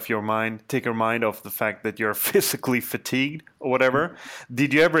take your mind off the fact that you're physically fatigued or whatever.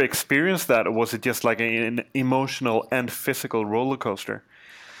 Did you ever experience that, or was it just like an emotional and physical roller coaster?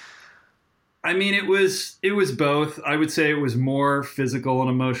 I mean, it was both. I would say it was more physical and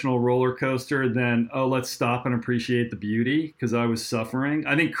emotional roller coaster than, oh, let's stop and appreciate the beauty, because I was suffering.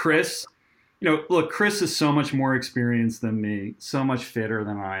 I think Chris, Chris is so much more experienced than me, so much fitter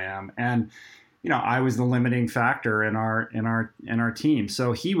than I am. And, I was the limiting factor in our team.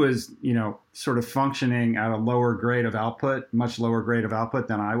 So he was, sort of functioning at a lower grade of output, much lower grade of output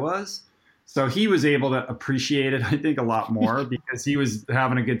than I was. So he was able to appreciate it, I think, a lot more because he was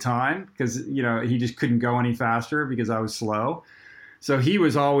having a good time because, he just couldn't go any faster because I was slow. So he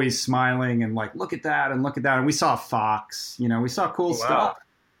was always smiling and like, look at that and look at that. And we saw fox, we saw cool stuff.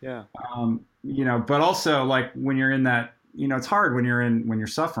 Yeah. But also like when you're in that, it's hard when you're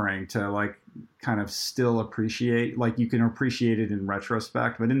suffering to like kind of still appreciate, like you can appreciate it in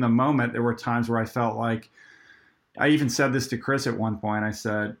retrospect. But in the moment, there were times where I felt like, I even said this to Chris at one point. I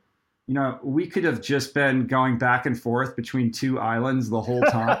said, we could have just been going back and forth between 2 islands the whole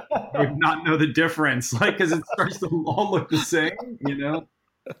time. We would not know the difference, like, because it starts to all look the same,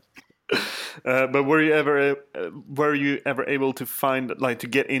 But were you ever able to find, like, to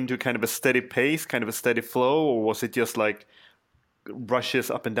get into kind of a steady pace, kind of a steady flow, or was it just like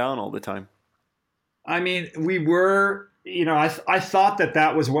rushes up and down all the time? I mean, we were, I thought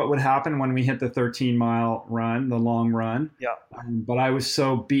that was what would happen when we hit the 13-mile run, the long run. Yeah. But I was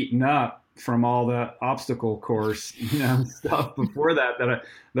so beaten up from all the obstacle course, stuff before that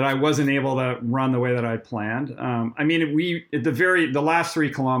I wasn't able to run the way that I planned. I mean, the last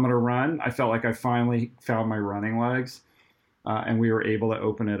 3-kilometer run, I felt like I finally found my running legs, and we were able to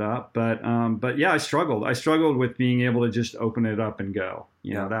open it up. But yeah, I struggled with being able to just open it up and go.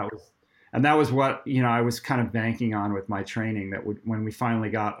 That was what, I was kind of banking on with my training, that when we finally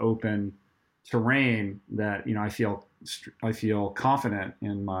got open terrain, that, I feel confident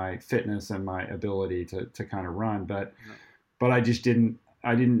in my fitness and my ability to kind of run, but I didn't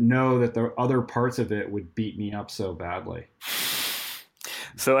know that the other parts of it would beat me up so badly.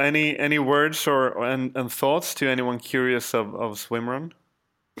 So any words and thoughts to anyone curious of swimrun?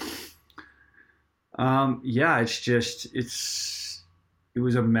 Yeah, it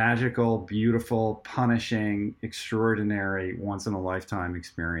was a magical, beautiful, punishing, extraordinary, once-in-a-lifetime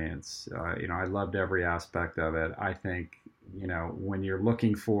experience. I loved every aspect of it. I think, if you're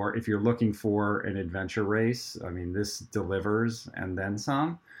looking for an adventure race, I mean, this delivers and then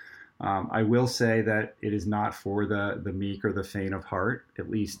some. I will say that it is not for the meek or the faint of heart, at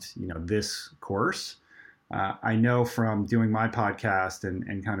least, this course. I know from doing my podcast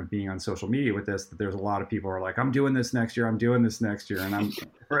and kind of being on social media with this, that there's a lot of people who are like, I'm doing this next year. And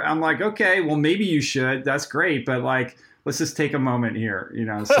I'm like, okay, well, maybe you should. That's great. But like, let's just take a moment here,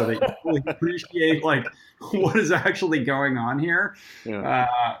 so that you really appreciate like what is actually going on here. Yeah.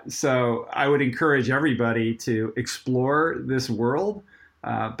 So I would encourage everybody to explore this world.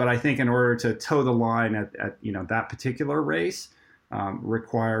 But I think in order to toe the line at that particular race,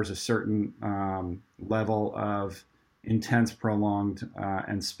 requires a certain level of intense, prolonged,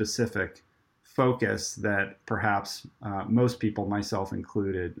 and specific focus that perhaps most people, myself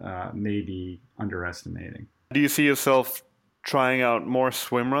included, may be underestimating. Do you see yourself trying out more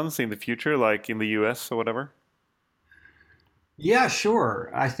swim runs in the future, like in the US or whatever? Yeah, sure.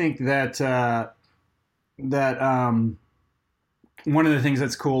 I think that one of the things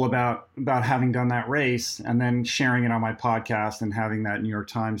that's cool about having done that race and then sharing it on my podcast and having that New York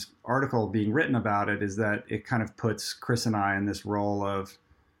Times article being written about it is that it kind of puts Chris and I in this role of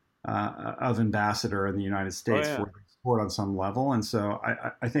ambassador in the United States for the sport on some level. And so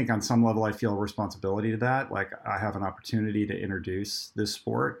I think on some level I feel a responsibility to that. Like I have an opportunity to introduce this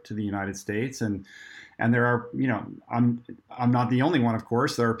sport to the United States, and there are, I'm not the only one, of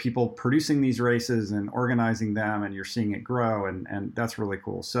course. There are people producing these races and organizing them, and you're seeing it grow, and that's really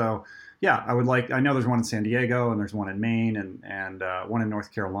cool. So, yeah, I know there's one in San Diego, and there's one in Maine, and one in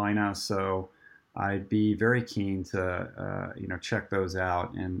North Carolina. So I'd be very keen to, check those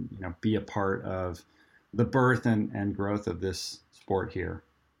out and, be a part of the birth and growth of this sport here.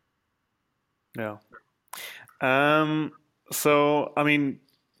 Yeah. So, I mean,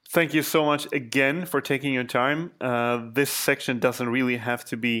 thank you so much again for taking your time. This section doesn't really have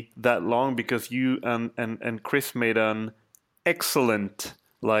to be that long because you and Chris made an excellent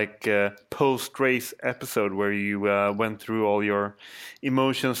post-race episode where you went through all your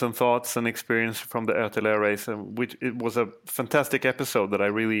emotions and thoughts and experience from the ÖTILLÖ race, which it was a fantastic episode that I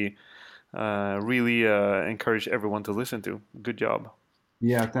really encourage everyone to listen to. Good job.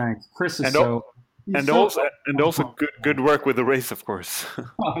 Yeah, thanks. Chris is also good work with the race, of course.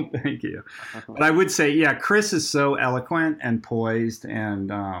 Oh, thank you. But I would say, yeah, Chris is so eloquent and poised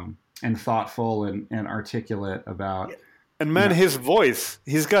and thoughtful and articulate about. And man, his voice,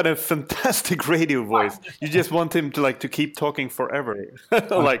 he's got a fantastic radio voice. You just want him to keep talking forever.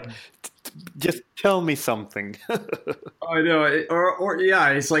 Just tell me something. I know.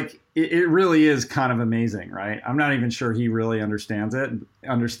 It's like, it really is kind of amazing, right? I'm not even sure he really understands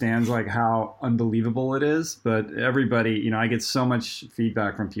like how unbelievable it is. But everybody, I get so much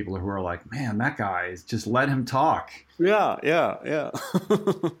feedback from people who are like, man, that guy, just let him talk. Yeah.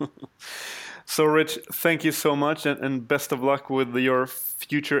 So, Rich, thank you so much, and best of luck with your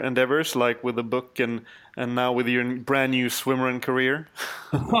future endeavors, like with the book and now with your brand new swimrun career.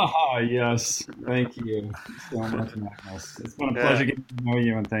 Yes, thank you so much, Magnus. It's been a pleasure getting to know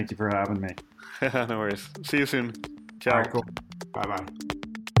you, and thank you for having me. No worries. See you soon. Ciao. All right, cool. Bye-bye.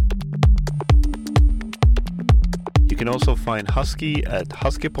 You can also find Husky at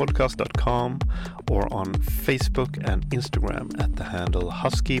huskypodcast.com or on Facebook and Instagram at the handle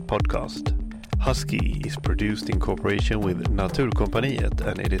Husky Podcast. Husky is produced in cooperation with Naturkompaniet,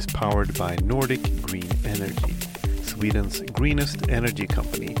 and it is powered by Nordic Green Energy. Sweden's greenest energy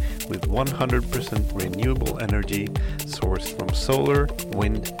company with 100% renewable energy sourced from solar,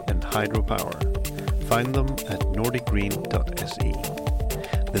 wind and hydropower. Find them at nordicgreen.se.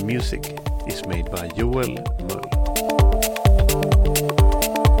 The music is made by Joel Mull.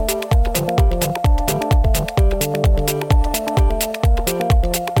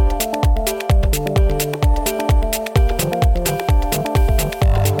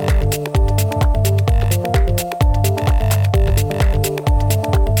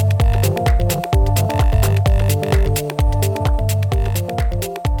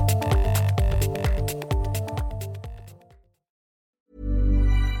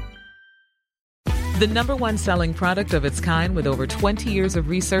 The number one selling product of its kind with over 20 years of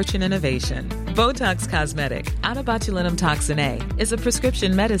research and innovation. Botox Cosmetic, out of botulinum toxin A, is a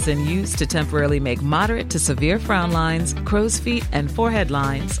prescription medicine used to temporarily make moderate to severe frown lines, crow's feet, and forehead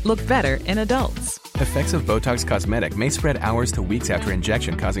lines look better in adults. Effects of Botox Cosmetic may spread hours to weeks after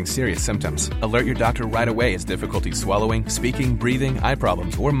injection, causing serious symptoms. Alert your doctor right away as difficulty swallowing, speaking, breathing, eye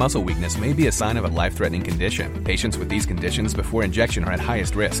problems, or muscle weakness may be a sign of a life-threatening condition. Patients with these conditions before injection are at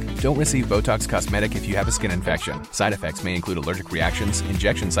highest risk. Don't receive Botox Cosmetic if you have a skin infection. Side effects may include allergic reactions,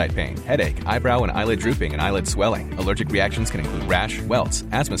 injection site pain, headache, eyebrow and eyelid drooping, and eyelid swelling. Allergic reactions can include rash, welts,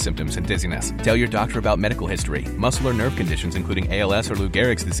 asthma symptoms, and dizziness. Tell your doctor about medical history, muscle or nerve conditions including ALS or Lou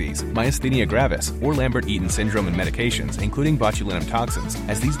Gehrig's disease, myasthenia gravis, or Lambert-Eaton syndrome and medications, including botulinum toxins,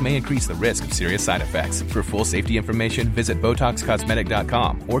 as these may increase the risk of serious side effects. For full safety information, visit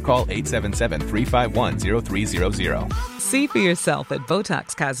BotoxCosmetic.com or call 877-351-0300. See for yourself at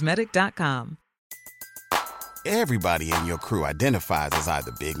BotoxCosmetic.com. Everybody in your crew identifies as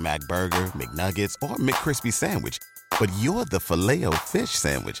either Big Mac Burger, McNuggets, or McCrispy Sandwich. But you're the Filet-O-Fish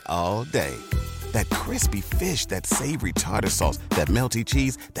Sandwich all day. That crispy fish, that savory tartar sauce, that melty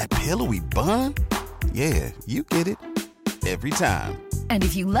cheese, that pillowy bun. Yeah, you get it. Every time. And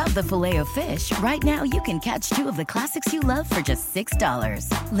if you love the Filet-O-Fish, right now you can catch two of the classics you love for just $6.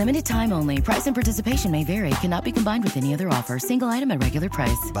 Limited time only. Price and participation may vary. Cannot be combined with any other offer. Single item at regular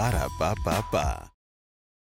price. Ba-da-ba-ba-ba.